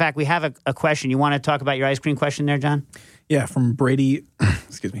things. In fact, we have a question. You want to talk about your ice cream question there, John? Yeah, from Brady,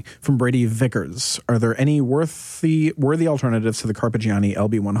 from Brady Vickers. Are there any worthy alternatives to the Carpigiani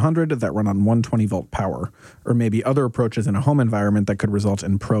LB100 that run on 120 volt power, or maybe other approaches in a home environment that could result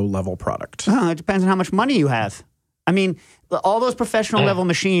in pro level product? Oh, it depends on how much money you have. I mean, all those professional level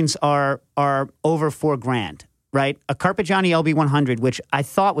machines are over $4,000. Right, a Carpigiani LB100, which I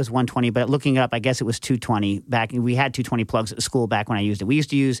thought was 120, but looking it up, I guess it was 220. We had 220 plugs at the school back when I used it. We used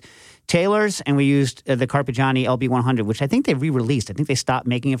to use Taylor's, and we used the Carpigiani LB100, which I think they re-released. I think they stopped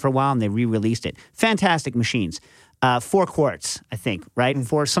making it for a while, and they re-released it. Fantastic machines. 4 quarts, I think, right?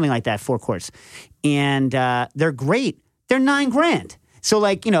 Something like that, 4 quarts. And they're great. They're $9,000. So,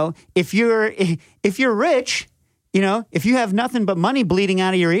 like, if you're rich, if you have nothing but money bleeding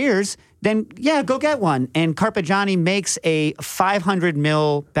out of your ears, then yeah, go get one. And Carpigiani makes a 500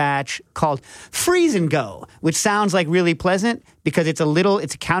 mil batch called Freeze and Go, which sounds like really pleasant because it's a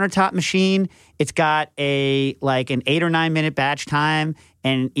countertop machine. It's got an 8 or 9 minute batch time,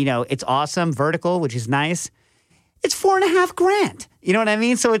 and it's awesome, vertical, which is nice. It's $4,500. You know what I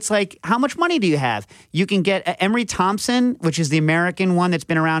mean? So it's like, how much money do you have? You can get Emery Thompson, which is the American one that's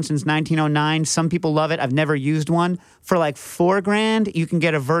been around since 1909. Some people love it. I've never used one. For like $4,000, you can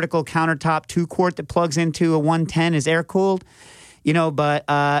get a vertical countertop 2 quart that plugs into a 110, is air cooled. But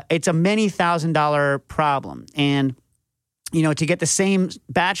it's a many $1,000 problem. And, to get the same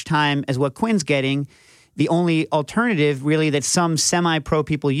batch time as what Quinn's getting, the only alternative, really, that some semi-pro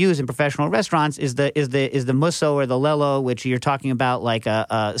people use in professional restaurants is the Musso or the Lello, which you're talking about like a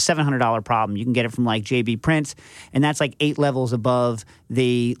 $700 problem. You can get it from like JB Prince, and that's like 8 levels above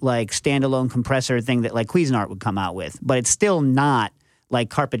the like standalone compressor thing that like Cuisinart would come out with. But it's still not like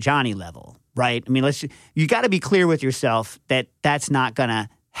Carpigiani level, right? I mean, you got to be clear with yourself that that's not gonna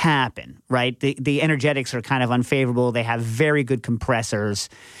happen, right? The energetics are kind of unfavorable. They have very good compressors.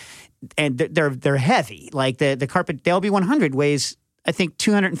 And they're heavy. Like the LB100 weighs, I think,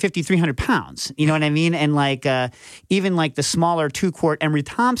 250, 300 pounds. You know what I mean? And like even like the smaller 2 quart Emery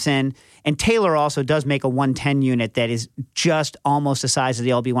Thompson, and Taylor also does make a 110 unit that is just almost the size of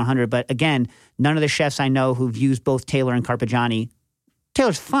the LB100. But again, none of the chefs I know who've used both Taylor and Carpigiani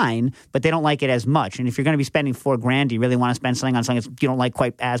Taylor's fine, but they don't like it as much. And if you're going to be spending $4,000, do you really want to spend something on something you don't like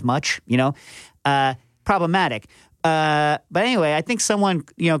quite as much? Problematic. But anyway, I think someone,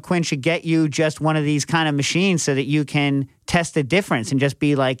 Quinn, should get you just one of these kind of machines so that you can test the difference and just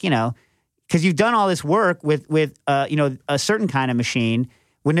be like, because you've done all this work with a certain kind of machine.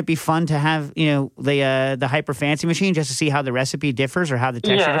 Wouldn't it be fun to have, the hyper fancy machine just to see how the recipe differs or how the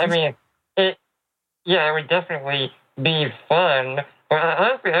texture differs? It would definitely be fun. But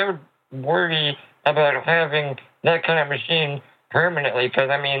honestly, I would worry about having that kind of machine permanently because,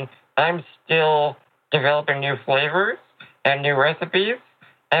 I'm still developing new flavors and new recipes.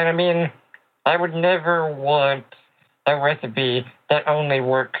 And, I would never want a recipe that only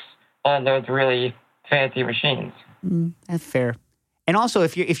works on those really fancy machines. That's fair. And also,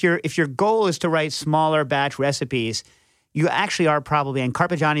 if your goal is to write smaller batch recipes, you actually are probably, and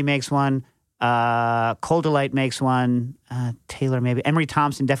Carpigiani makes one, Cold Delight makes one, Taylor maybe, Emery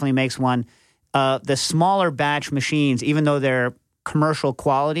Thompson definitely makes one. The smaller batch machines, even though they're commercial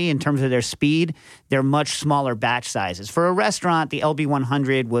quality in terms of their speed, they're much smaller batch sizes. For a restaurant, the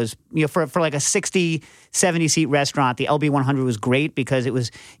LB100 was, for like a 60, 70 seat restaurant, the LB100 was great because it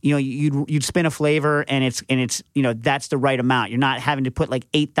was, you'd spin a flavor and it's that's the right amount. You're not having to put like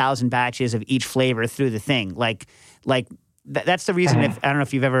 8,000 batches of each flavor through the thing. That's the reason. I don't know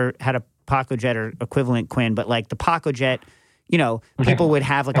if you've ever had a PacoJet or equivalent, Quinn, but like the PacoJet, people would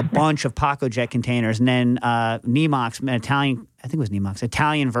have like a bunch of PacoJet containers, and then Nemox,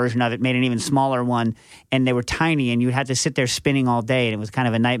 Italian version of it, made an even smaller one, and they were tiny, and you had to sit there spinning all day, and it was kind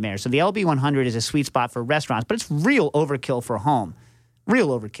of a nightmare. So the LB100 is a sweet spot for restaurants, but it's real overkill for home. Real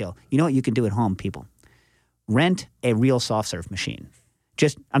overkill. You know what you can do at home, people? Rent a real soft serve machine.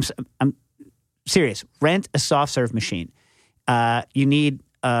 I'm serious. Rent a soft serve machine. You need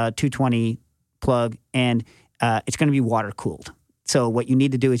a 220 plug, and it's going to be water cooled. So what you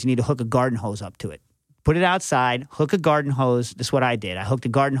need to do is you need to hook a garden hose up to it. Put it outside, hook a garden hose. This is what I did. I hooked a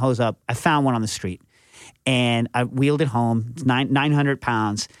garden hose up. I found one on the street, and I wheeled it home. It's 900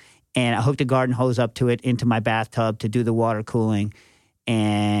 pounds, and I hooked a garden hose up to it into my bathtub to do the water cooling,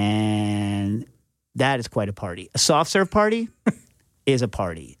 and that is quite a party. A soft serve party is a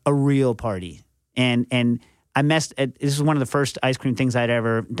party, a real party. And this is one of the first ice cream things I'd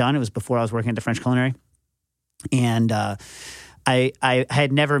ever done. It was before I was working at the French Culinary. And I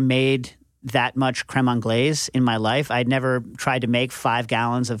had never made that much creme anglaise in my life. I'd never tried to make 5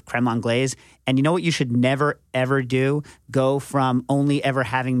 gallons of creme anglaise. And you know what you should never, ever do? Go from only ever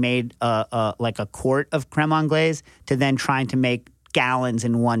having made like a quart of creme anglaise to then trying to make gallons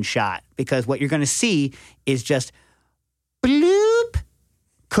in one shot. Because what you're going to see is just bloop,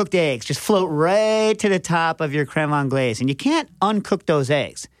 cooked eggs just float right to the top of your creme anglaise. And you can't uncook those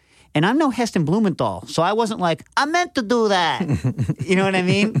eggs. And I'm no Heston Blumenthal, so I wasn't like, I meant to do that. You know what I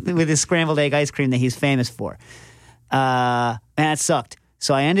mean? With his scrambled egg ice cream that he's famous for. And it sucked.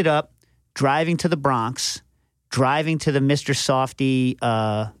 So I ended up driving to the Bronx, driving to the Mr. Softy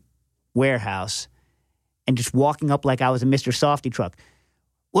warehouse, and just walking up like I was a Mr. Softy truck.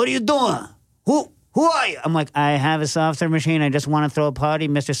 What are you doing? Who are you? I'm like, I have a soft serve machine. I just want to throw a party,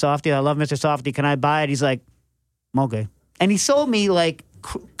 Mr. Softy. I love Mr. Softy. Can I buy it? He's like, okay. And he sold me like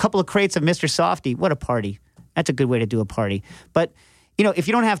couple of crates of Mr. Softy. What a party. That's a good way to do a party. But, if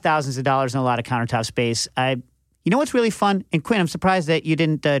you don't have thousands of dollars and a lot of countertop space, you know what's really fun? And Quinn, I'm surprised that you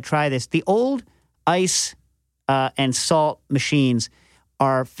didn't try this. The old ice and salt machines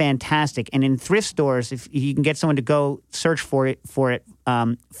are fantastic. And in thrift stores, if you can get someone to go search for it,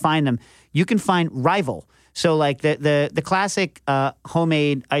 find them, you can find Rival. So like the classic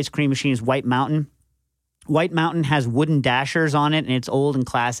homemade ice cream machine is White Mountain. White Mountain has wooden dashers on it, and it's old and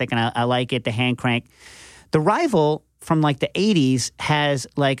classic, and I like it, the hand crank. The Rival from like the 80s has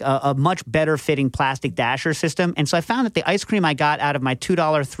like a much better fitting plastic dasher system. And so I found that the ice cream I got out of my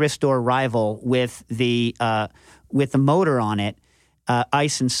 $2 thrift store Rival with the motor on it,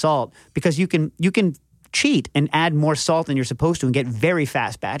 ice and salt, because you can cheat and add more salt than you're supposed to and get very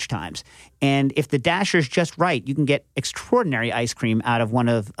fast batch times. And if the dasher's just right, you can get extraordinary ice cream out of one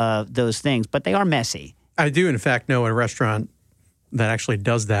of those things, but they are messy. I do, in fact, know a restaurant that actually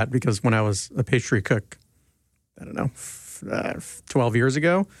does that because when I was a pastry cook, 12 years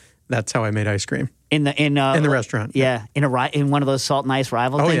ago, that's how I made ice cream. In the restaurant. Yeah, in one of those salt and ice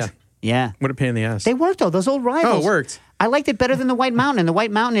Rival things. Oh, yeah. Yeah. What a pain in the ass. They worked, though. Those old Rivals. Oh, it worked. I liked it better than the White Mountain. And the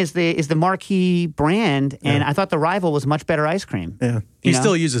White Mountain is the marquee brand, and I thought the Rival was much better ice cream. Yeah. He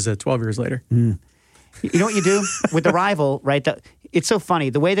still uses it 12 years later. Mm. You know what you do with the Rival, right? It's so funny.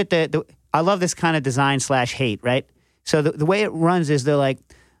 The way that I love this kind of design /hate, right? So the way it runs is they're like,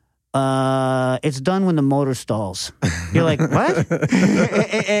 It's done when the motor stalls. You're like, what?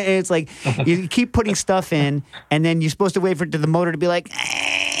 It's like you keep putting stuff in, and then you're supposed to wait for the motor to be like,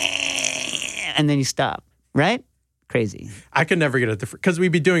 and then you stop, right? Crazy. I could never get it because we'd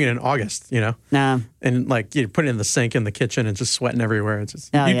be doing it in August, Nah. and like you put it in the sink in the kitchen and just sweating everywhere. It's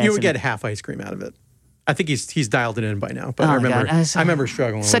just you would get half ice cream out of it. I think he's dialed it in by now, but I remember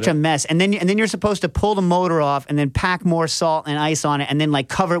struggling. Such a mess, and then you're supposed to pull the motor off and then pack more salt and ice on it, and then like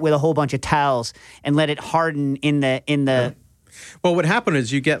cover it with a whole bunch of towels and let it harden in the. Yeah. Well, what happened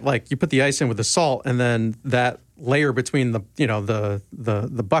is you put the ice in with the salt, and then that layer between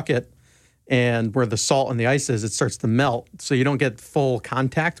the bucket and where the salt and the ice is, it starts to melt, so you don't get full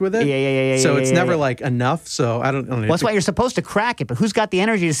contact with it. Yeah. So it's never like enough. So I don't know. Well, that's why you're supposed to crack it, but who's got the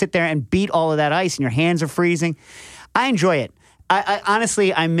energy to sit there and beat all of that ice, and your hands are freezing? I enjoy it. I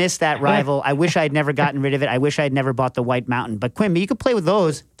honestly, I miss that rival. I wish I had never gotten rid of it. I wish I had never bought the White Mountain. But Quinn, you could play with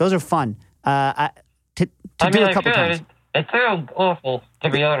those. Those are fun. To do a couple times. It sounds awful, to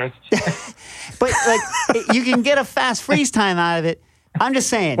be honest. But like, you can get a fast freeze time out of it. I'm just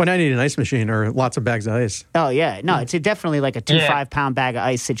saying. When I need an ice machine or lots of bags of ice. Oh yeah, no, it's definitely like a 5-pound bag of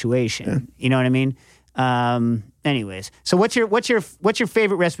ice situation. Yeah. You know what I mean? Anyways, so what's your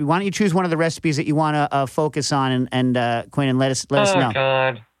favorite recipe? Why don't you choose one of the recipes that you want to focus on and Quinn, and let us know. Oh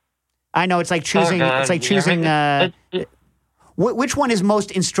God. I know it's like choosing. It's like choosing. Which one is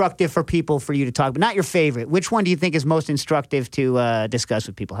most instructive for people for you to talk? But not your favorite. Which one do you think is most instructive to discuss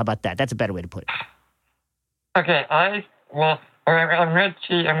with people? How about that? That's a better way to put it. Okay, I'm going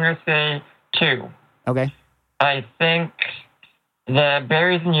to say 2. Okay. I think the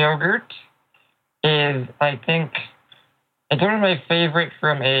berries and yogurt is, it's one of my favorites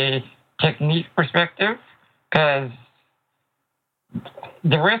from a technique perspective, because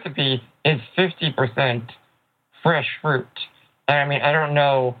the recipe is 50% fresh fruit. I mean, I don't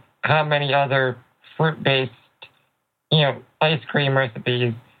know how many other fruit-based, ice cream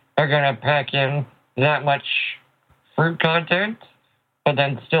recipes are going to pack in that much fruit content, but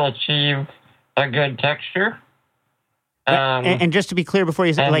then still achieve a good texture. And just to be clear before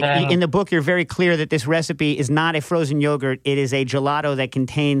you say, in the book, you're very clear that this recipe is not a frozen yogurt. It is a gelato that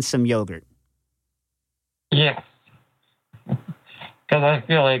contains some yogurt. Yes. Because I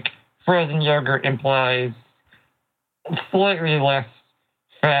feel like frozen yogurt implies slightly less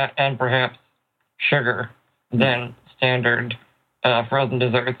fat and perhaps sugar than standard frozen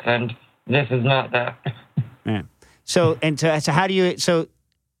desserts, and this is not that. Yeah. So how do you? So,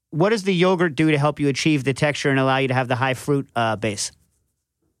 what does the yogurt do to help you achieve the texture and allow you to have the high fruit base?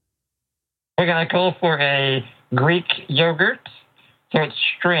 Okay, I call for a Greek yogurt, so it's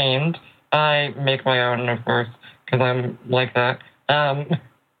strained. I make my own, of course, because I'm like that.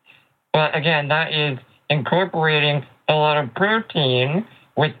 But again, that is incorporating a lot of protein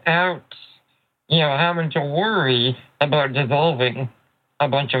without, having to worry about dissolving a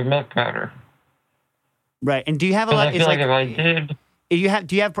bunch of milk powder. Right, and do you have a lot? I feel like if I did, do you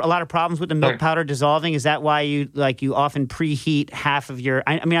have a lot of problems with the milk powder dissolving? Is that why you often preheat half of your?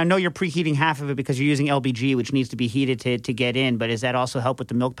 I mean, I know you're preheating half of it because you're using LBG, which needs to be heated to get in. But does that also help with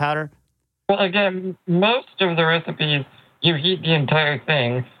the milk powder? Well, again, most of the recipes you heat the entire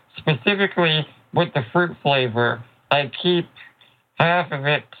thing. Specifically with the fruit flavor, I keep half of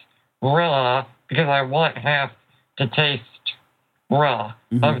it raw because I want half to taste raw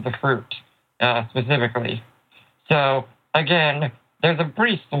of the fruit. Specifically. So, again, there's a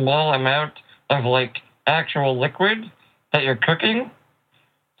pretty small amount of, actual liquid that you're cooking.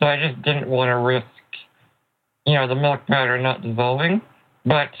 So I just didn't want to risk, the milk powder not dissolving.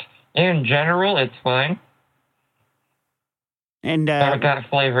 But in general, it's fine. And with that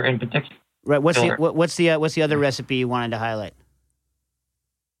flavor in particular. Right. What's the other recipe you wanted to highlight?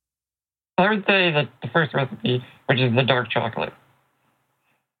 I would say that the first recipe, which is the dark chocolate.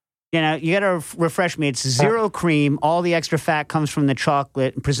 You got to refresh me. It's zero cream. All the extra fat comes from the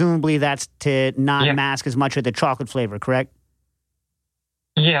chocolate. And presumably, that's to not mask as much of the chocolate flavor. Correct?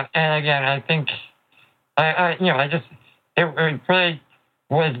 Yeah, and again, I think it probably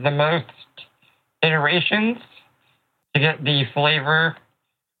was the most iterations to get the flavor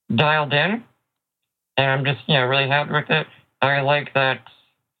dialed in, and I'm just really happy with it. I like that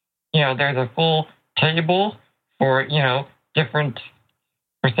there's a full table for different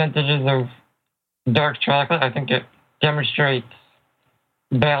percentages of dark chocolate. I think it demonstrates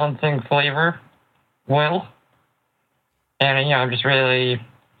balancing flavor well. And, I'm just really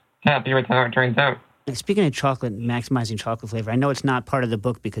happy with how it turns out. Speaking of chocolate, maximizing chocolate flavor, I know it's not part of the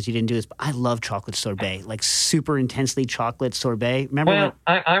book because you didn't do this, but I love chocolate sorbet, like super intensely chocolate sorbet. Remember? Well,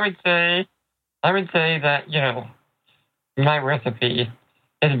 I would say that, my recipe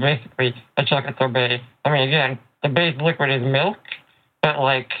is basically a chocolate sorbet. I mean, again, the base liquid is milk, but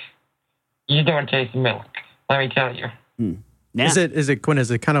like, you don't taste milk. Let me tell you. Yeah. Is it Quinn?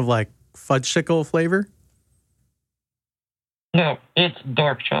 Is it kind of like fudgesicle flavor? No, it's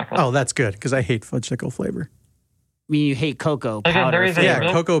dark chocolate. Oh, that's good because I hate fudgesicle flavor. I mean, you hate cocoa powder.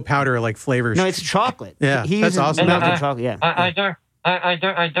 Yeah, cocoa powder like flavors. No, it's chocolate. Yeah, that's awesome. Milk and chocolate. Yeah,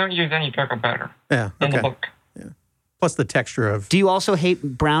 I don't use any cocoa powder. Yeah, in the book. Yeah. Plus the texture of. Do you also hate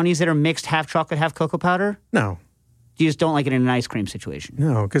brownies that are mixed half chocolate, half cocoa powder? No. You just don't like it in an ice cream situation?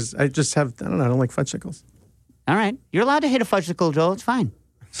 No, because I don't like fudgesicles. All right. You're allowed to hate a fudgesicle, Joel. It's fine.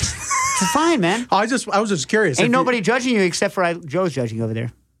 It's fine, man. I was just curious. Ain't nobody judging you except for Joe's judging over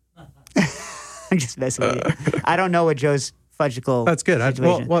there. I'm just messing with you. I don't know what Joe's fudgesicle. That's good. I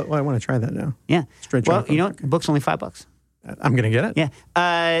want to try that now. Yeah. Straight well, chocolate. you know what? The book's only $5. I'm going to get it. Yeah.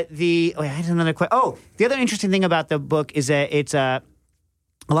 I had another question. Oh, the other interesting thing about the book is that it's a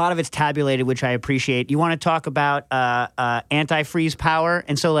lot of it's tabulated, which I appreciate. You want to talk about antifreeze power,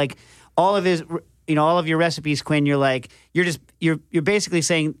 and so like all of your recipes, Quinn. You're basically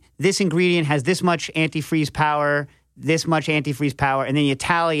saying this ingredient has this much antifreeze power, this much antifreeze power, and then you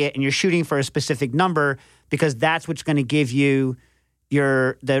tally it, and you're shooting for a specific number because that's what's going to give you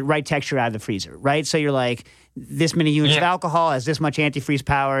the right texture out of the freezer, right? So you're like, this many units of alcohol has this much antifreeze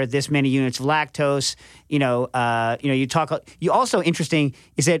power, this many units of lactose. You also interesting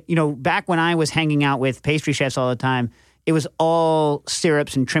is that, back when I was hanging out with pastry chefs all the time, it was all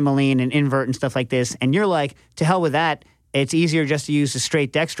syrups and trimoline and invert and stuff like this. And you're like, to hell with that. It's easier just to use the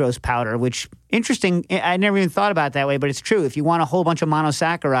straight dextrose powder, which, interesting, I never even thought about it that way, but it's true. If you want a whole bunch of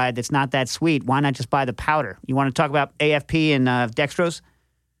monosaccharide that's not that sweet, why not just buy the powder? You want to talk about AFP and dextrose?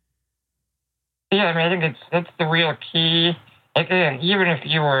 Yeah, I mean, I think that's the real key. Like, again, even if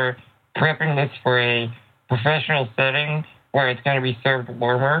you were prepping this for a professional setting where it's going to be served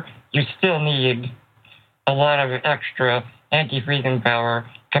warmer, you still need a lot of extra anti-freezing power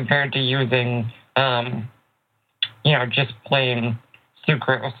compared to using, just plain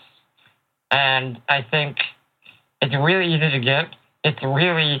sucrose. And I think it's really easy to get. It's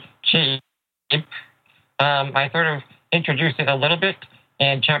really cheap. I sort of introduced it a little bit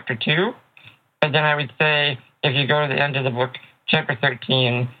in chapter 2. But then I would say, if you go to the end of the book, chapter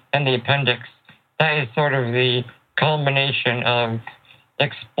 13 and the appendix, that is sort of the culmination of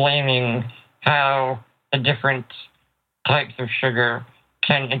explaining how the different types of sugar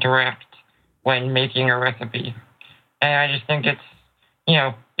can interact when making a recipe. And I just think it's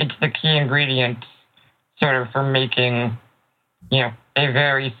the key ingredient sort of for making, a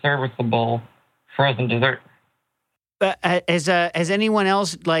very serviceable frozen dessert. Has anyone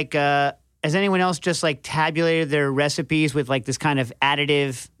else just like tabulated their recipes with like this kind of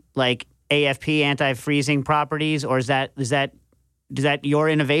additive like AFP anti-freezing properties, or is that your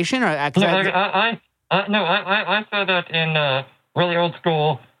innovation? Or I saw that in really old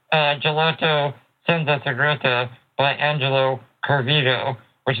school Gelato Senza Segreta by Angelo Corvito,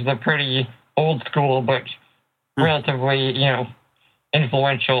 which is a pretty old school but relatively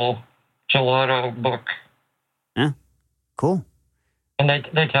influential gelato book. Yeah, cool. And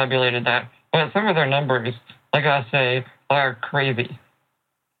they tabulated that. But some of their numbers, like I say, are crazy.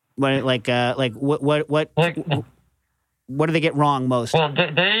 What do they get wrong most? Well,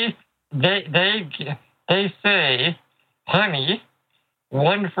 they say honey,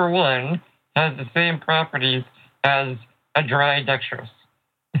 1 for 1, has the same properties as a dry dextrose.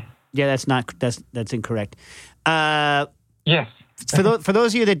 Yeah, that's incorrect. Yes. For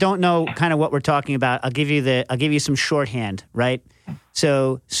those of you that don't know kind of what we're talking about, I'll give you some shorthand, right?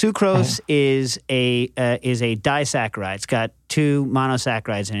 So sucrose is a disaccharide. It's got 2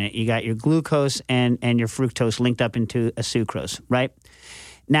 monosaccharides in it. You got your glucose and your fructose linked up into a sucrose, right?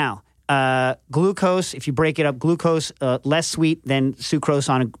 Now, glucose, if you break it up, glucose less sweet than sucrose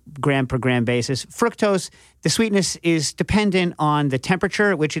on a gram per gram basis. Fructose, the sweetness is dependent on the temperature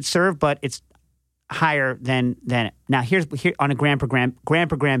at which it's served, but it's higher than it. Now, here on a gram per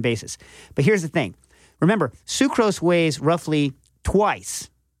gram basis. But here's the thing. Remember, sucrose weighs roughly twice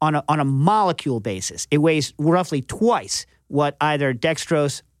on a molecule basis. It weighs roughly twice what either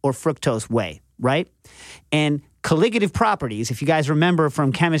dextrose or fructose weigh, right? And colligative properties, if you guys remember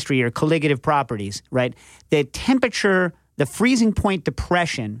from chemistry, or colligative properties, right? The temperature, the freezing point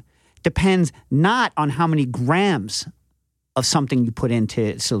depression depends not on how many grams of something you put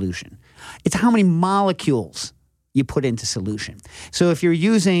into solution. It's how many molecules you put into solution. So if you're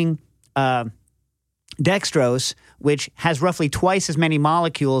using dextrose, which has roughly twice as many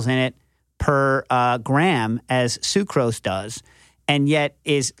molecules in it per gram as sucrose does, and yet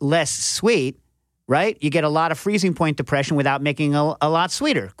is less sweet, right? You get a lot of freezing point depression without making a lot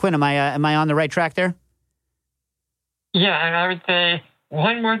sweeter. Quinn, am I on the right track there? Yeah, and I would say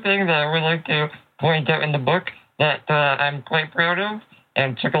one more thing that I would like to point out in the book that I'm quite proud of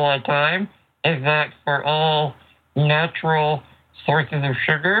and took a lot of time is that for all natural sources of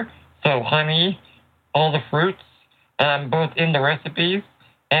sugar, so honey, all the fruits, both in the recipes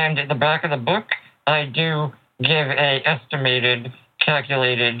and in the back of the book, I do give a estimated,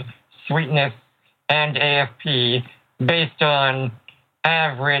 calculated sweetness and AFP based on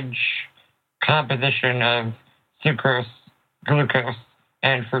average composition of sucrose, glucose,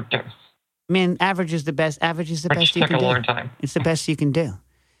 and fructose. Man, average is the best. Average is the best you can do. Took a long time. It's the best you can do.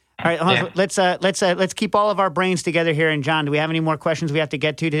 All right, let's keep all of our brains together here. And John, do we have any more questions we have to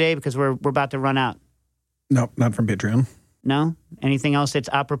get to today because we're about to run out? Nope, not from Patreon. No? Anything else that's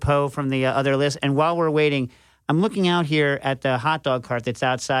apropos from the other list? And while we're waiting, I'm looking out here at the hot dog cart that's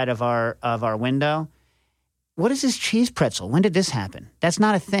outside of our window. What is this cheese pretzel? When did this happen? That's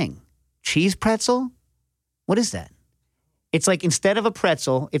not a thing. Cheese pretzel? What is that? It's like instead of a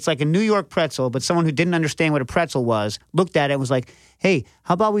pretzel, it's like a New York pretzel, but someone who didn't understand what a pretzel was looked at it and was like, hey,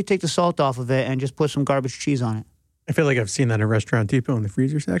 how about we take the salt off of it and just put some garbage cheese on it? I feel like I've seen that in Restaurant Depot in the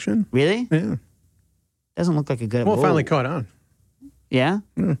freezer section. Really? Yeah. Doesn't look like a good... Well, it finally caught on. Yeah?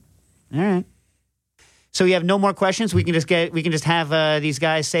 Mm. All right. So you have no more questions? We can just have these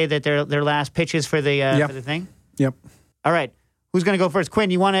guys say that their last pitches for the for the thing? Yep. All right. Who's going to go first?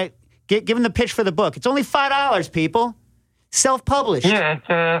 Quinn, you want to give them the pitch for the book? It's only $5, people. Self-published. Yeah,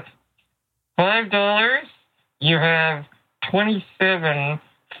 it's $5. You have 27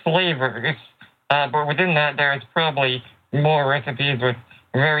 flavors, but within that, there's probably more recipes with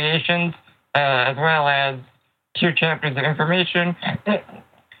variations, as well as 2 chapters of information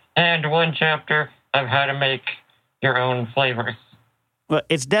and 1 chapter of how to make your own flavors. Well,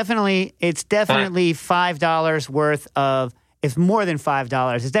 it's definitely $5 worth of. It's more than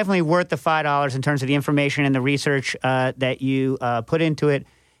 $5. It's definitely worth the $5 in terms of the information and the research that you put into it.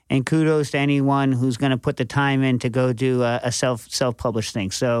 And kudos to anyone who's going to put the time in to go do a self-published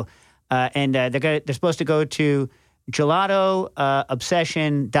thing. So, they're supposed to go to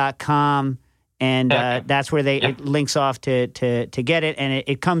gelatoobsession.com, and that's where it links off to get it, and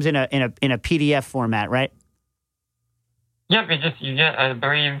it comes in a PDF format, right? Yep, you get, I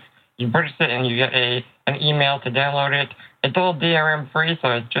believe, you purchase it and you get an email to download it. It's all DRM free, so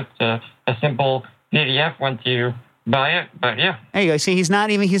it's just a simple PDF once you buy it. But yeah, there you go. See, he's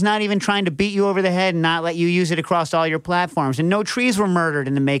not even trying to beat you over the head and not let you use it across all your platforms. And no trees were murdered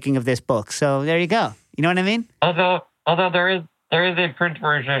in the making of this book. So there you go. You know what I mean? Although there is a print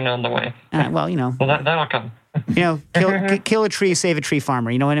version on the way. Well, you know, well that'll come. You know, kill a tree, save a tree farmer.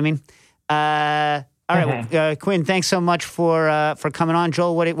 You know what I mean? All right, well, Quinn, thanks so much for coming on.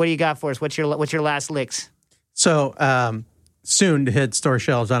 Joel, what do you got for us? What's your last licks? So soon to hit store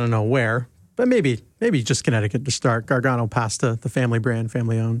shelves. I don't know where, but maybe just Connecticut to start. Gargano pasta, the family brand,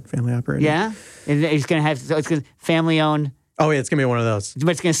 family owned, family operated. Yeah, it's gonna family owned. Oh yeah, it's gonna be one of those. But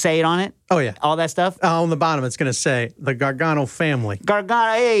it's gonna say it on it. Oh yeah, all that stuff. On the bottom, it's gonna say the Gargano family.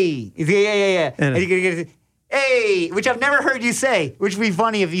 Gargano, hey, yeah. And you're gonna get hey, which I've never heard you say. Which would be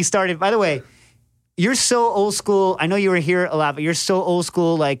funny if you started. By the way. You're so old school. I know you were here a lot, but you're so old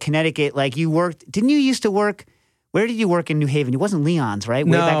school, like Connecticut. Like you worked. Didn't you used to work? Where did you work in New Haven? It wasn't Leon's, right?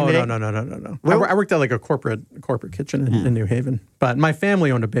 No. I worked at like a corporate kitchen in New Haven. But my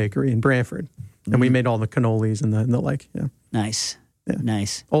family owned a bakery in Branford, and we made all the cannolis and the like. Yeah. Nice. Yeah.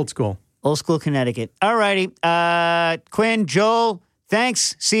 Nice. Old school. Old school Connecticut. All righty. Quinn, Joel,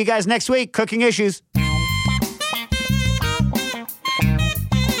 thanks. See you guys next week. Cooking Issues.